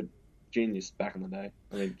stroke of genius back in the day.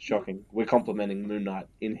 I mean, shocking. We're complimenting Moon Knight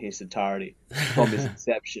in his entirety from his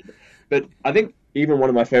inception. But I think even one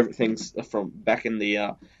of my favorite things from back in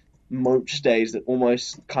the Moach days that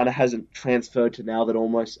almost kind of hasn't transferred to now, that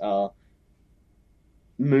almost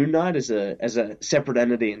Moon Knight as a separate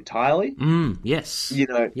entity entirely. Yes.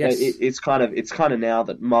 Yes. It's kind of now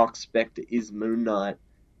that Mark Spector is Moon Knight.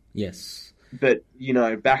 Yes. But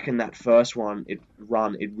back in that first it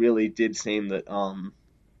really did seem that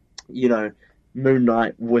Moon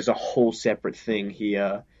Knight was a whole separate thing.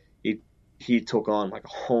 He took on like a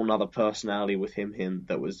whole nother personality with him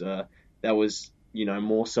that was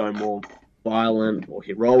more violent or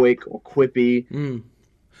heroic or quippy,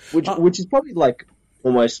 which is probably like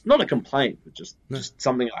almost not a complaint, but just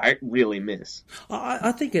something I really miss.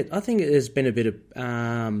 I think there's been a bit of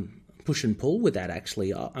push and pull with that,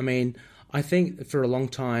 actually. I mean, I think for a long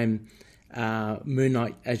time, Moon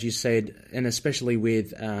Knight, as you said, and especially with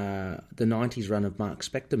the 90s run of Mark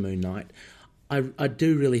Spector Moon Knight, I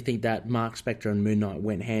do really think that Mark Spector and Moon Knight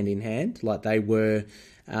went hand in hand, like they were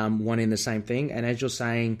one in the same thing. And as you're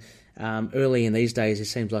saying, early in these days, it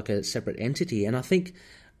seems like a separate entity. And I think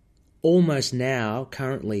almost now,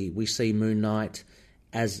 currently, we see Moon Knight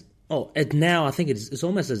as... now I think it's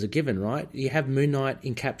almost as a given, right? You have Moon Knight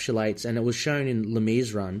encapsulates, and it was shown in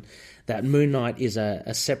Lemire's run, that Moon Knight is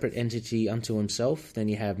a separate entity unto himself. Then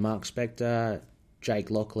you have Mark Spector, Jake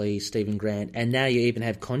Lockley, Stephen Grant, and now you even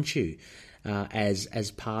have Khonshu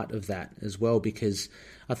as part of that as well, because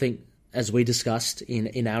I think, as we discussed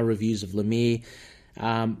in our reviews of Lemire,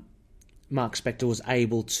 Mark Spector was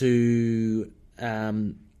able to,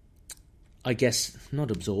 I guess, not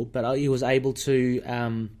absorb, but he was able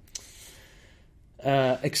to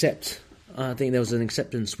accept. I think there was an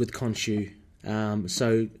acceptance with Khonshu.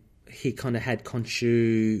 So he kind of had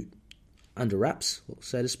Khonshu under wraps,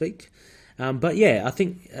 so to speak. But yeah, I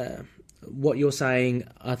think what you're saying,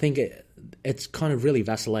 I think it's kind of really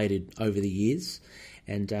vacillated over the years.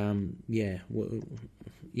 And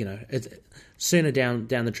it's sooner down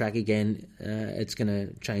the track again, it's going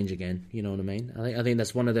to change again. You know what I mean? I think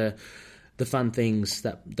that's one of the fun things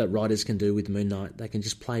that writers can do with Moon Knight. They can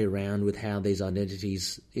just play around with how these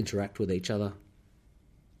identities interact with each other.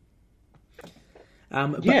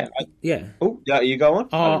 Yeah. Oh, yeah, you go on?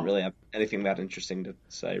 I don't really have anything that interesting to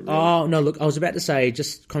say, really. Oh, no, look, I was about to say,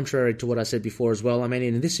 just contrary to what I said before as well, I mean,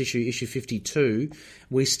 in this issue 52,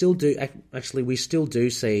 we still do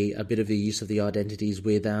see a bit of the use of the identities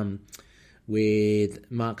with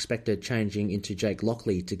Mark Spector changing into Jake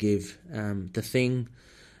Lockley to give the Thing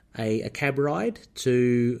a cab ride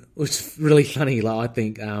to... It's really funny, like, I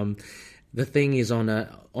think the Thing is on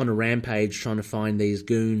a rampage trying to find these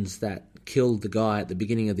goons that killed the guy at the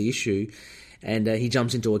beginning of the issue, and he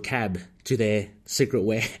jumps into a cab to their secret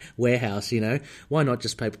warehouse. Why not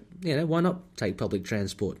just why not take public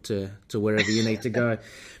transport to wherever you need to go?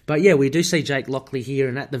 But yeah, we do see Jake Lockley here,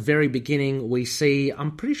 and at the very beginning we see,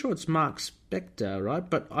 I'm pretty sure it's Mark Spector, right?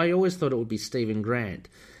 But I always thought it would be Stephen Grant.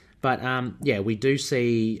 But yeah, we do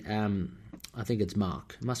see, I think it's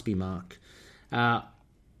Mark. It must be Mark. I'm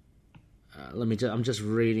just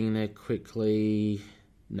reading there quickly.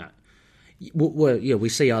 No. Well, yeah, we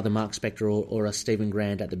see either Mark Spector or a Stephen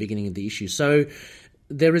Grant at the beginning of the issue. So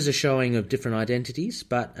there is a showing of different identities,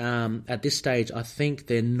 but at this stage, I think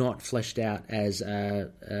they're not fleshed out as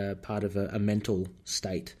a part of a mental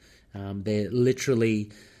state. They're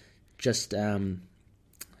literally just, how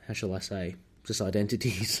shall I say, just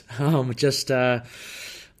identities. What's the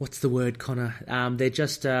word, Connor? They're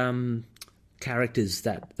just characters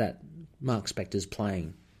that Mark Spector's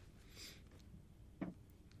playing.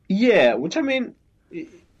 Yeah, which I mean,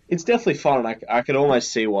 it's definitely fun. I could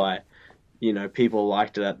almost see why people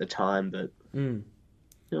liked it at the time, but you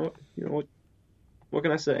know what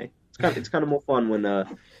can I say? It's kind of more fun when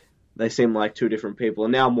they seem like two different people,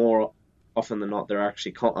 and now more often than not they're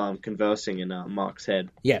actually conversing in Mark's head.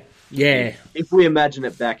 Yeah. If we imagine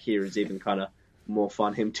it back here, it's even kind of more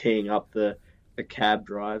fun. Him teeing up the cab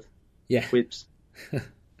drive. Yeah. Whips.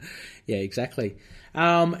 Yeah, exactly.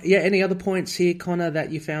 Any other points here, Connor,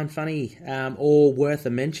 that you found funny or worth a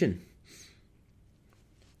mention?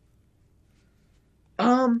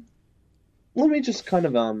 Let me just kind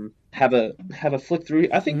of have a flick through.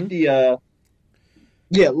 I think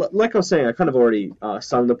like I was saying, I kind of already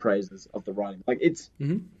sung the praises of the writing. Like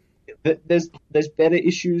there's better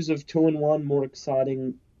issues of 2 and 1, more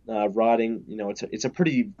exciting writing. It's a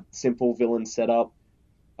pretty simple villain setup,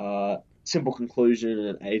 simple conclusion,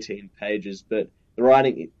 and 18 pages. But the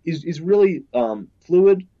writing is really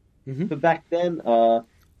fluid. But back then,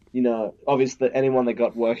 obviously anyone that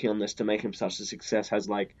got working on this to make him such a success has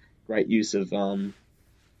like great use of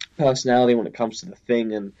personality when it comes to the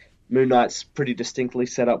Thing, and Moon Knight's pretty distinctly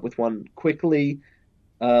set up with one quickly.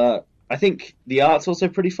 I think the art's also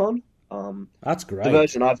pretty fun. That's great. The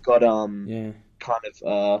version I've got kind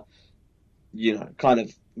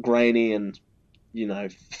of grainy and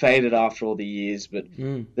faded after all the years, but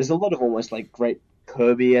there's a lot of almost like great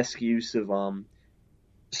Kirby-esque use of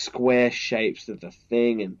square shapes of the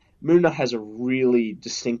Thing, and Moon Knight has a really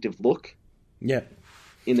distinctive look. Yeah.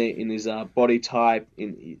 In his body type,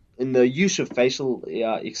 in the use of facial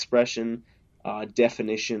expression,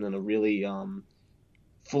 definition, and a really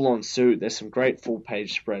full-on suit. There's some great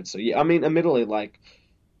full-page spreads. So yeah, I mean, admittedly, like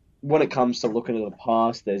when it comes to looking at the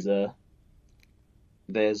past, there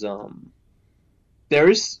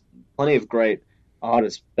is plenty of great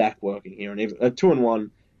artists back working here, and if 2 and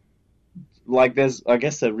 1. Like I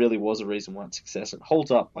guess there really was a reason why it's success. It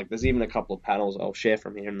holds up. Like there's even a couple of panels I'll share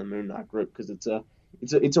from here in the Moon Knight group because it's a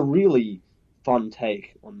really fun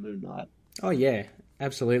take on Moon Knight. Oh yeah,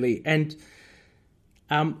 absolutely. And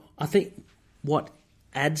I think what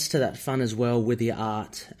adds to that fun as well with the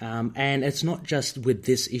art, and it's not just with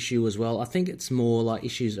this issue as well. I think it's more like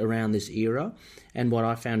issues around this era. And what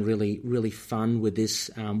I found really, really fun with this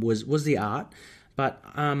was the art. But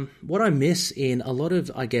what I miss in a lot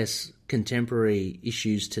of, I guess, contemporary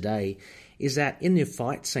issues today is that in your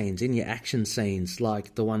fight scenes, in your action scenes,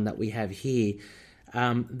 like the one that we have here,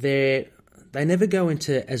 they never go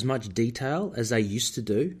into as much detail as they used to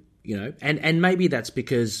do, and maybe that's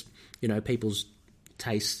because, people's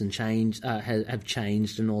tastes and have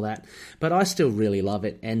changed and all that, but I still really love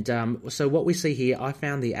it. And so what we see here, I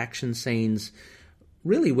found the action scenes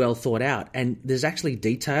really well thought out, and there's actually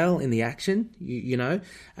detail in the action,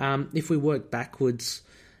 if we work backwards,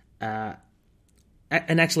 and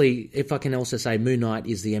actually, if I can also say, Moon Knight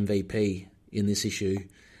is the MVP in this issue.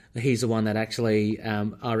 He's the one that actually,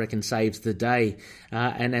 I reckon, saves the day.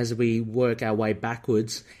 And as we work our way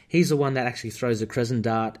backwards, he's the one that actually throws a crescent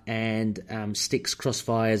dart and sticks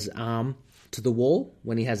Crossfire's arm to the wall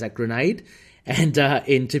when he has that grenade. And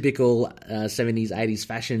in typical 70s, 80s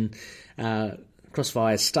fashion,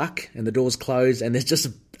 Crossfire's stuck and the door's closed and there's just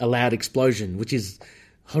a loud explosion, which is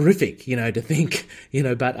horrific, to think,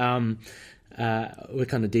 but we're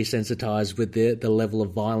kind of desensitized with the level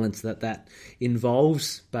of violence that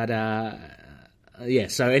involves. But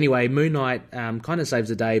so anyway, Moon Knight kind of saves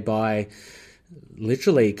the day by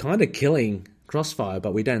literally kind of killing Crossfire,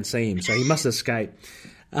 but we don't see him, so he must escape.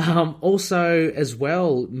 Also, as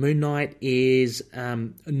well, Moon Knight is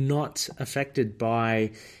not affected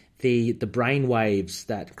by the brain waves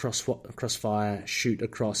that Crossfire shoot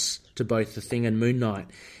across to both the Thing and Moon Knight.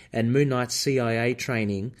 And Moon Knight's CIA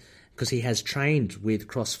training, because he has trained with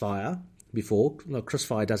Crossfire before. Look,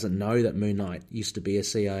 Crossfire doesn't know that Moon Knight used to be a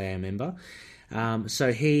CIA member.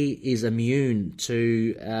 So he is immune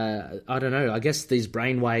to, I guess these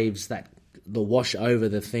brain waves that the wash over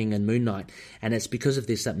the Thing and Moon Knight. And it's because of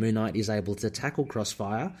this that Moon Knight is able to tackle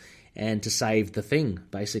Crossfire and to save the Thing,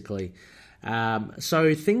 basically.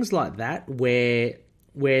 So things like that where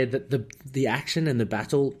the action and the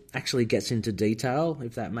battle actually gets into detail,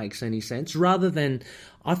 if that makes any sense, rather than,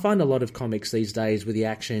 I find a lot of comics these days with the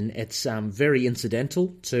action, it's very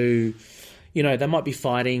incidental to, they might be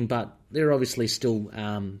fighting, but they're obviously still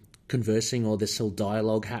conversing, or there's still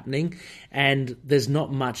dialogue happening, and there's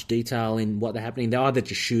not much detail in what they're happening. They're either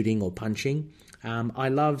just shooting or punching. I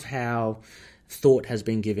love how thought has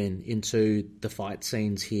been given into the fight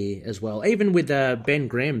scenes here as well. Even with Ben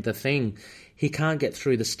Grimm, the Thing, he can't get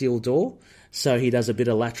through the steel door, so he does a bit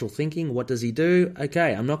of lateral thinking. What does he do?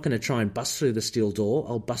 Okay, I'm not going to try and bust through the steel door.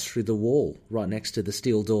 I'll bust through the wall right next to the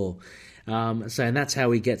steel door. And that's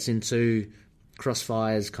how he gets into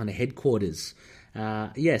Crossfire's kind of headquarters.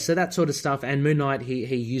 So that sort of stuff. And Moon Knight,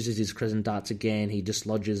 he uses his crescent darts again. He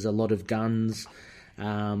dislodges a lot of guns.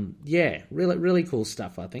 Really, really cool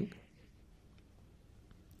stuff, I think.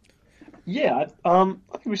 Yeah, I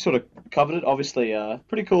think we sort of covered it. Obviously,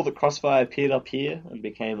 pretty cool that Crossfire appeared up here and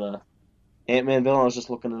became a Ant-Man villain. I was just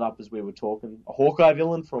looking it up as we were talking. A Hawkeye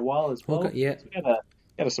villain for a while as well. Hawkeye, yeah. So we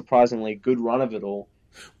had a surprisingly good run of it all.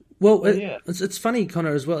 Well, it's funny,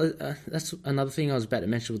 Connor, as well. That's another thing I was about to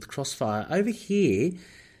mention with Crossfire. Over here,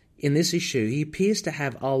 in this issue, he appears to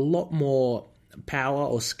have a lot more power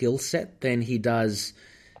or skill set than he does,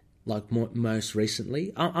 like, most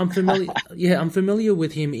recently. I'm familiar. I'm familiar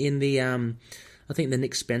with him in the, I think the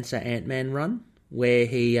Nick Spencer Ant-Man run, where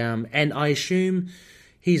he, and I assume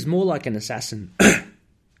he's more like an assassin.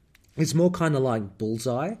 He's more kind of like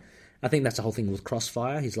Bullseye. I think that's the whole thing with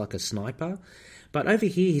Crossfire. He's like a sniper. But over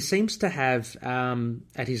here, he seems to have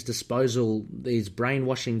at his disposal these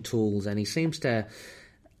brainwashing tools, and he seems to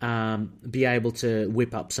be able to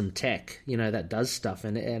whip up some tech, that does stuff.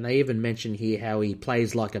 And they even mention here how he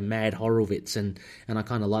plays like a mad Horowitz, and I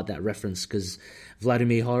kind of like that reference because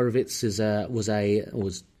Vladimir Horowitz was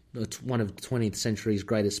one of the 20th century's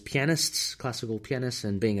greatest pianists, classical pianists,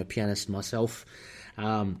 and being a pianist myself,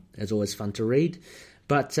 it's always fun to read.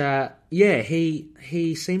 But,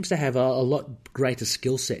 he seems to have a lot greater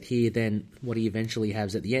skill set here than what he eventually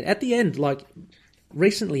has at the end. At the end, like,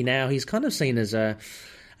 recently now, he's kind of seen as a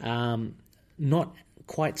not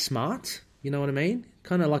quite smart, you know what I mean?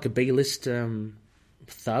 Kind of like a B-list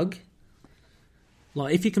thug.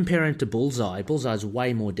 Like, if you compare him to Bullseye's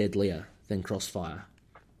way more deadlier than Crossfire.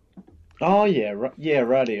 Oh, yeah,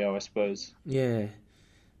 radio, I suppose. Yeah.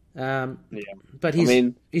 But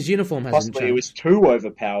his uniform hasn't possibly changed. He was too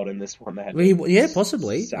overpowered in this one.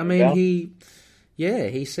 Possibly. I mean,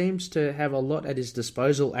 he seems to have a lot at his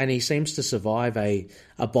disposal, and he seems to survive a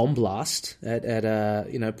bomb blast at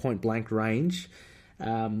a point blank range.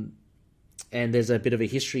 And there's a bit of a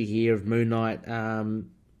history here of Moon Knight,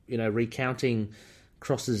 recounting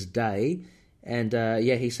Cross's day, and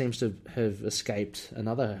he seems to have escaped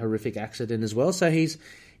another horrific accident as well. So he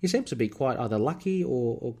seems to be quite either lucky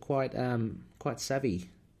or quite savvy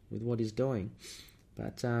with what he's doing.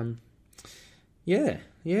 But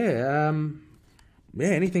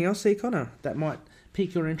anything else here, Connor, that might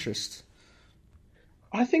pique your interest?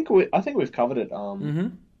 I think we've covered it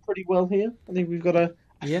pretty well here. I think we've got a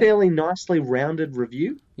fairly nicely rounded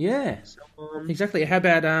review. Yeah, so, exactly. How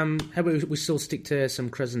about we still stick to some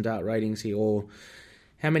Crescent Dart ratings here, or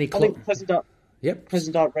how many? I think Crescent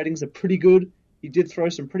Dart ratings are pretty good. He did throw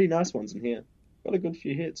some pretty nice ones in here. Got a good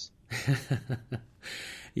few hits.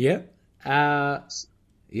 Yep. For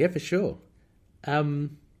sure. I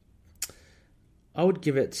would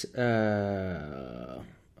give it. I'd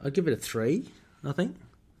give it a 3. I think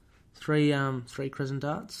 3 Crescent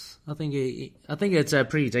Darts. I think it's a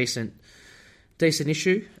pretty decent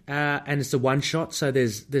issue, and it's a one shot, so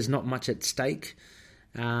there's not much at stake.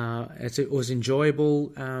 It was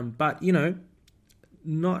enjoyable, but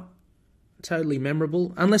not totally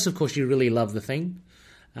memorable, unless of course you really love the Thing.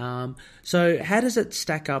 So how does it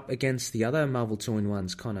stack up against the other Marvel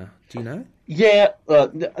 2-in-1s, Connor? Do you know? Yeah,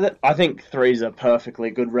 I think 3's a perfectly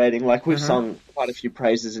good rating. Like, we've sung quite a few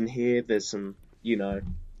praises in here. There's some,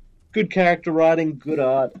 good character writing, good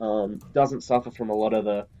art. Doesn't suffer from a lot of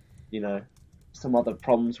the, some other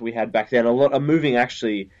problems we had back then. A lot of moving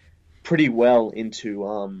actually pretty well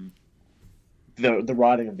into the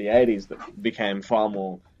writing of the 80s that became far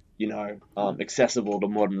more accessible to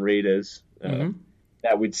modern readers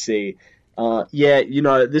that we'd see.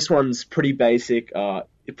 This one's pretty basic.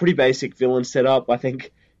 Pretty basic villain setup. I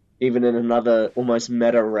think even in another almost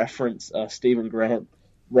meta reference, Stephen Grant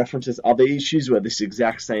references other issues where this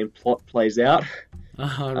exact same plot plays out.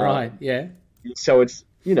 Right, yeah. So it's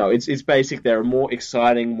it's basic. There are more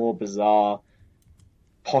exciting, more bizarre,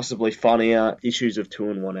 possibly funnier issues of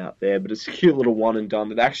 2-in-1 out there, but it's a cute little one and done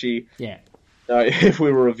that actually. Yeah. If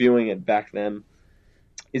we were reviewing it back then,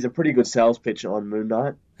 is a pretty good sales pitch on Moon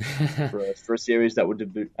Knight for a series that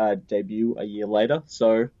would debut a year later.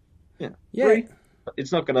 So, yeah. 3.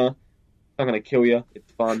 It's not gonna kill you. It's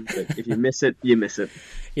fun, but if you miss it, you miss it.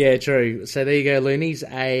 Yeah, true. So there you go, Loonies.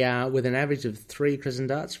 With an average of 3 Crescent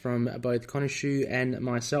Darts from both Connor Shu and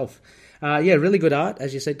myself. Really good art,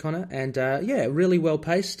 as you said, Connor, and really well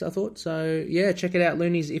paced, I thought. So check it out,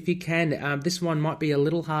 Loonies, if you can. This one might be a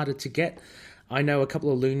little harder to get. I know a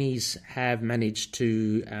couple of Loonies have managed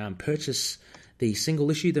to purchase the single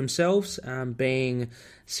issue themselves, being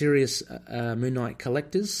serious Moon Knight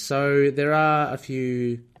collectors. So there are a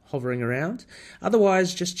few hovering around.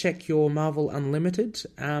 Otherwise, just check your Marvel Unlimited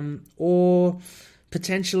or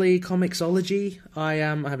potentially Comixology. I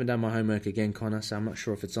haven't done my homework again, Connor, so I'm not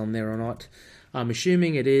sure if it's on there or not. I'm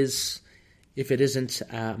assuming it is. If it isn't,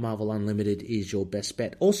 Marvel Unlimited is your best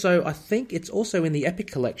bet. Also, I think it's also in the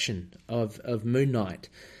Epic collection of Moon Knight.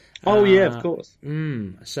 Oh, yeah, of course.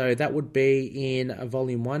 So that would be in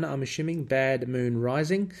Volume 1, I'm assuming, Bad Moon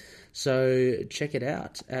Rising. So check it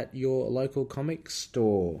out at your local comic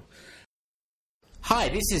store. Hi,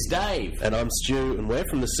 this is Dave. And I'm Stu, and we're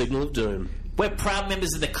from the Signal of Doom. We're proud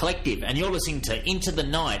members of the Collective, and you're listening to Into the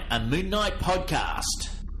Night, a Moon Knight podcast.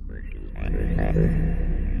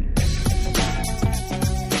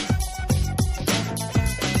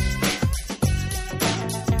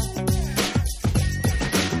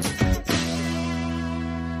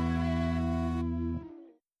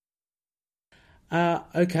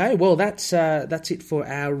 Okay, well, that's it for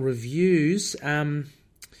our reviews.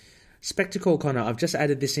 Spectacle, Connor, I've just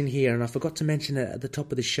added this in here, and I forgot to mention it at the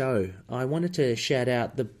top of the show. I wanted to shout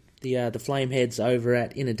out the Flameheads over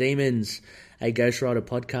at Inner Demons, a Ghost Rider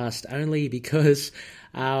podcast, only because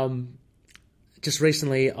just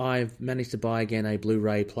recently I've managed to buy again a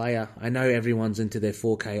Blu-ray player. I know everyone's into their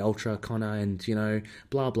 4K Ultra, Connor, and,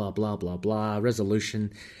 blah, blah, blah, blah, blah,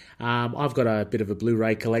 resolution. I've got a bit of a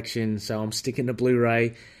Blu-ray collection, so I'm sticking to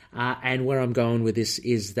Blu-ray. And where I'm going with this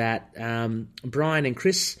is that Brian and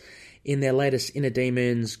Chris, in their latest Inner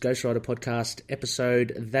Demons Ghost Rider podcast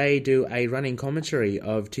episode, they do a running commentary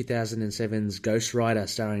of 2007's Ghost Rider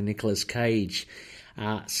starring Nicolas Cage.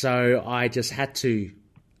 So I just had to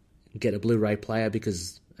get a Blu-ray player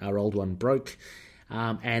because our old one broke.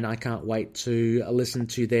 And I can't wait to listen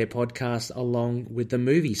to their podcast along with the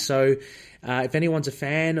movie. So if anyone's a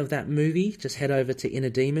fan of that movie, just head over to Inner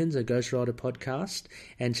Demons, a Ghost Rider podcast,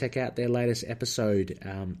 and check out their latest episode.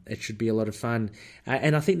 It should be a lot of fun.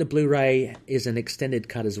 And I think the Blu-ray is an extended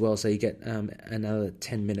cut as well, so you get another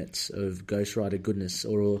 10 minutes of Ghost Rider goodness,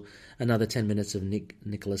 or another 10 minutes of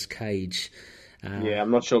Nicolas Cage. Yeah, I'm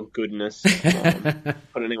not sure goodness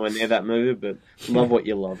put anywhere near that movie, but love what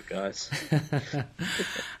you love, guys.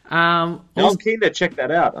 I'm keen to check that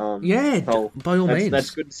out. By all means. That's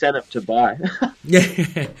good incentive to buy.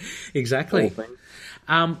 Yeah, exactly.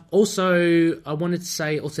 Also, I wanted to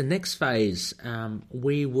say, next phase,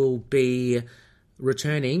 we will be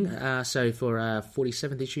returning. So for our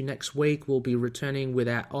 47th issue next week, we'll be returning with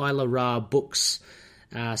our Isla Ra books,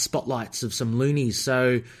 spotlights of some loonies.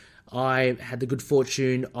 So I had the good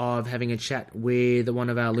fortune of having a chat with one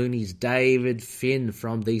of our loonies, David Finn,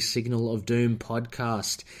 from the Signal of Doom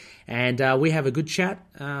podcast. And we have a good chat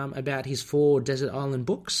about his 4 Desert Island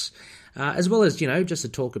books, as well as, just to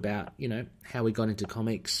talk about, how he got into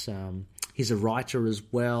comics. He's a writer as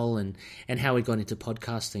well, and how he got into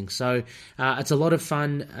podcasting. So it's a lot of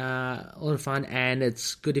fun, and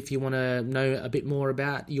it's good if you want to know a bit more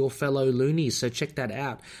about your fellow loonies. So check that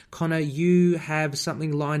out. Connor, you have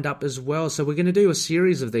something lined up as well. So we're going to do a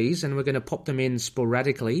series of these, and we're going to pop them in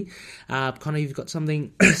sporadically. Connor, you've got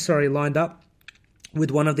something, lined up with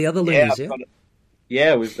one of the other loonies,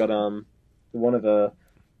 yeah? We've got one of a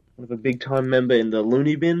big time member in the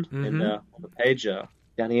Looney Bin, and on the page.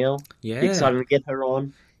 Danielle. Yeah. Excited to get her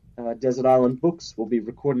on. Desert Island Books. We'll be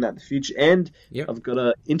recording that in the future. And I've got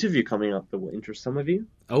an interview coming up that will interest some of you.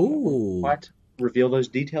 Oh. I won't quite reveal those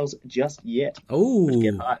details just yet. Oh.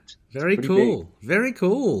 Get hyped. Very cool. Big. Very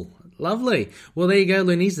cool. Lovely. Well, there you go,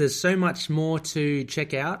 loonies. There's so much more to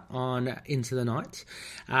check out on Into the Night.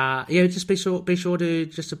 Just be sure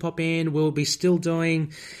to pop in. We'll be still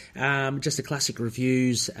doing just the classic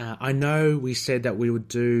reviews. I know we said that we would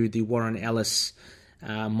do the Warren Ellis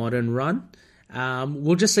modern run.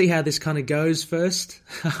 We'll just see how this kind of goes first.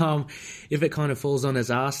 If it kind of falls on his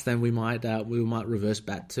ass, then we might reverse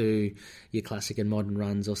back to your classic and modern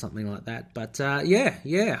runs or something like that. But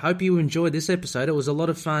hope you enjoyed this episode. It was a lot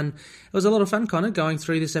of fun. Connor, going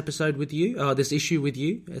through this episode with you, this issue with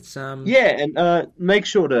you. It's and make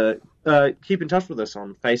sure to keep in touch with us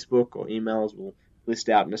on Facebook or emails. We'll list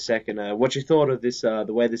out in a second what you thought of this, the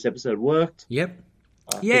way this episode worked. Yep.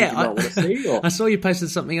 I saw you posted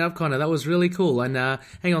something up, Connor. That was really cool. And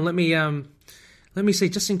hang on, let me see.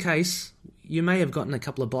 Just in case, you may have gotten a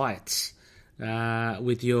couple of bites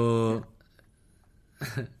with your.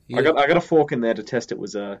 I got a fork in there to test it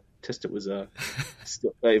was if it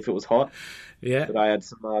was hot. Yeah. But I had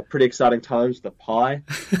some pretty exciting times with the pie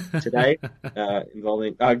today,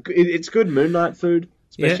 involving. It's good Moon Knight food,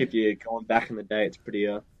 especially if you're going back in the day. It's pretty.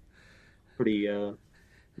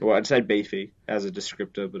 Well, I'd say beefy as a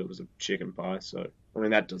descriptor, but it was a chicken pie, so I mean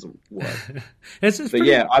that doesn't work. It's a pretty.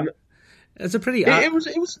 It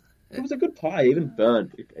was It was a good pie, even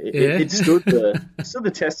burnt. Yeah. It stood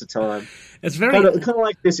the test of time. It's very Kind of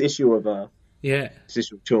like this issue of This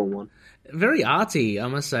issue of 2-in-1. very arty, I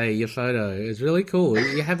must say. Your photo is really cool.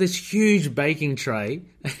 You have this huge baking tray,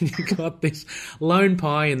 and you've got this lone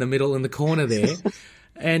pie in the middle, in the corner there,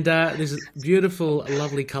 and there's a beautiful,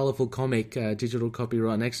 lovely, colourful comic digital copy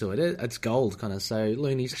right next to it. It's gold, kind of. So,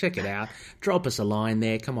 Loonies, check it out. Drop us a line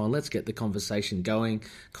there. Come on, let's get the conversation going.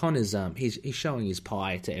 Con is he's showing his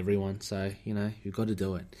pie to everyone, so you've got to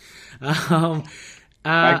do it.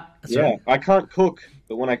 I can't cook,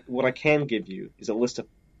 but what I can give you is a list of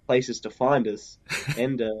places to find us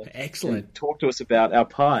and excellent. And talk to us about our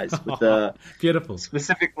pies. With, beautiful.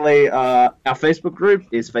 Specifically, our Facebook group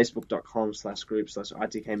is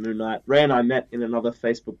facebook.com/group/ITK Moon Knight. Ray and I met in another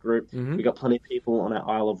Facebook group. Mm-hmm. We got plenty of people on our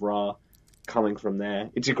Isle of Ra coming from there.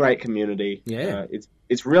 It's a great community. Yeah,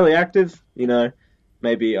 it's really active.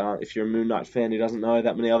 Maybe if you're a Moon Knight fan who doesn't know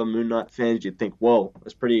that many other Moon Knight fans, you'd think, whoa,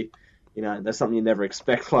 that's pretty. That's something you never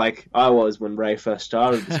expect. Like I was when Ray first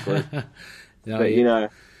started this group.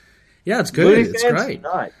 Yeah, it's good. Looney It's fans great.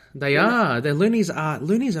 tonight. They are. The Loonies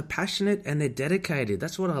are passionate and they're dedicated.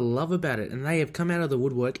 That's what I love about it. And they have come out of the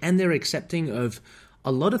woodwork and they're accepting of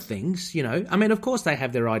a lot of things. I mean, of course, they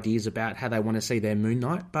have their ideas about how they want to see their Moon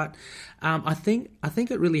Knight, but I think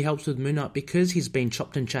it really helps with Moon Knight because he's been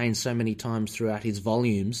chopped and changed so many times throughout his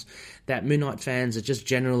volumes that Moon Knight fans are just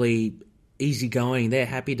generally easygoing. They're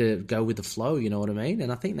happy to go with the flow. You know what I mean?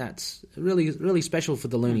 And I think that's really, really special for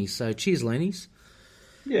the Loonies. So, cheers, Loonies.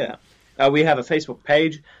 Yeah. We have a Facebook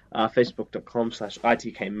page,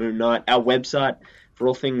 facebook.com/ITK Moon Knight. Our website for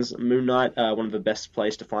all things Moon Knight, one of the best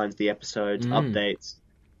places to find the episodes, updates,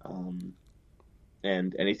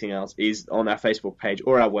 and anything else is on our Facebook page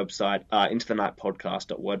or our website,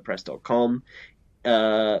 intothenightpodcast.wordpress.com.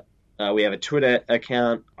 We have a Twitter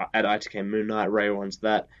account at ITK Moon Knight. Ray runs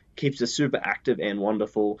that. Keeps us super active and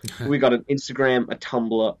wonderful. We got an Instagram, a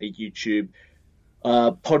Tumblr, a YouTube.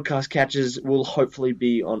 Podcast catches will hopefully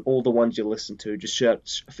be on all the ones you listen to. Just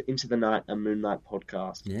search for Into the Night, a Moon Knight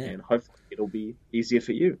podcast, and hopefully it'll be easier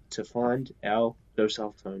for you to find our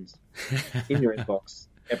docile tones in your inbox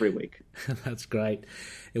every week. That's great.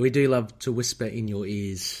 We do love to whisper in your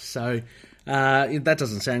ears, so that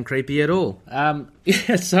doesn't sound creepy at all. So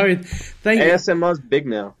thank you. ASMR is big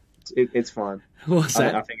now. It's fine. What's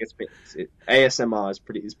that? I think ASMR is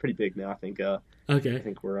pretty big now. I think. Okay. I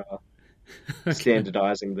think we're.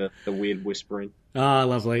 Standardizing the weird whispering. Ah,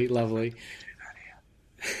 lovely.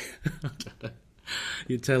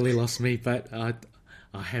 You totally lost me, but I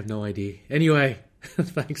have no idea. Anyway,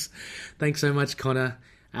 thanks so much, Connor.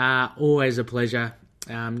 Always a pleasure.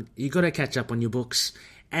 You got to catch up on your books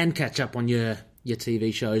and catch up on your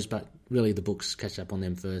TV shows, but really the books, catch up on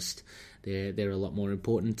them first. They're a lot more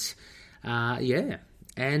important.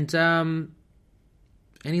 And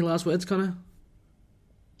any last words, Connor?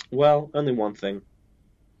 Well, only one thing.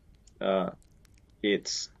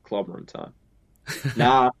 It's clobbering time.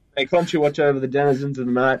 Hey, Crunchy, watch over the denizens of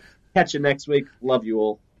the night. Catch you next week. Love you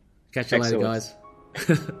all. Catch you later, guys.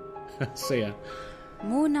 See ya.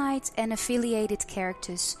 Moon Knight and affiliated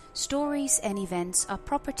characters, stories and events are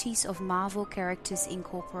properties of Marvel Characters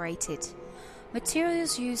Incorporated.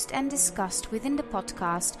 Materials used and discussed within the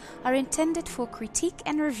podcast are intended for critique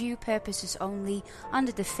and review purposes only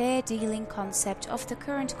under the fair dealing concept of the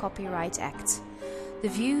current Copyright Act. The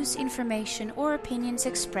views, information or opinions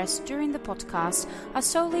expressed during the podcast are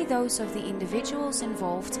solely those of the individuals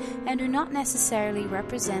involved and do not necessarily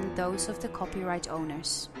represent those of the copyright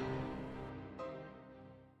owners.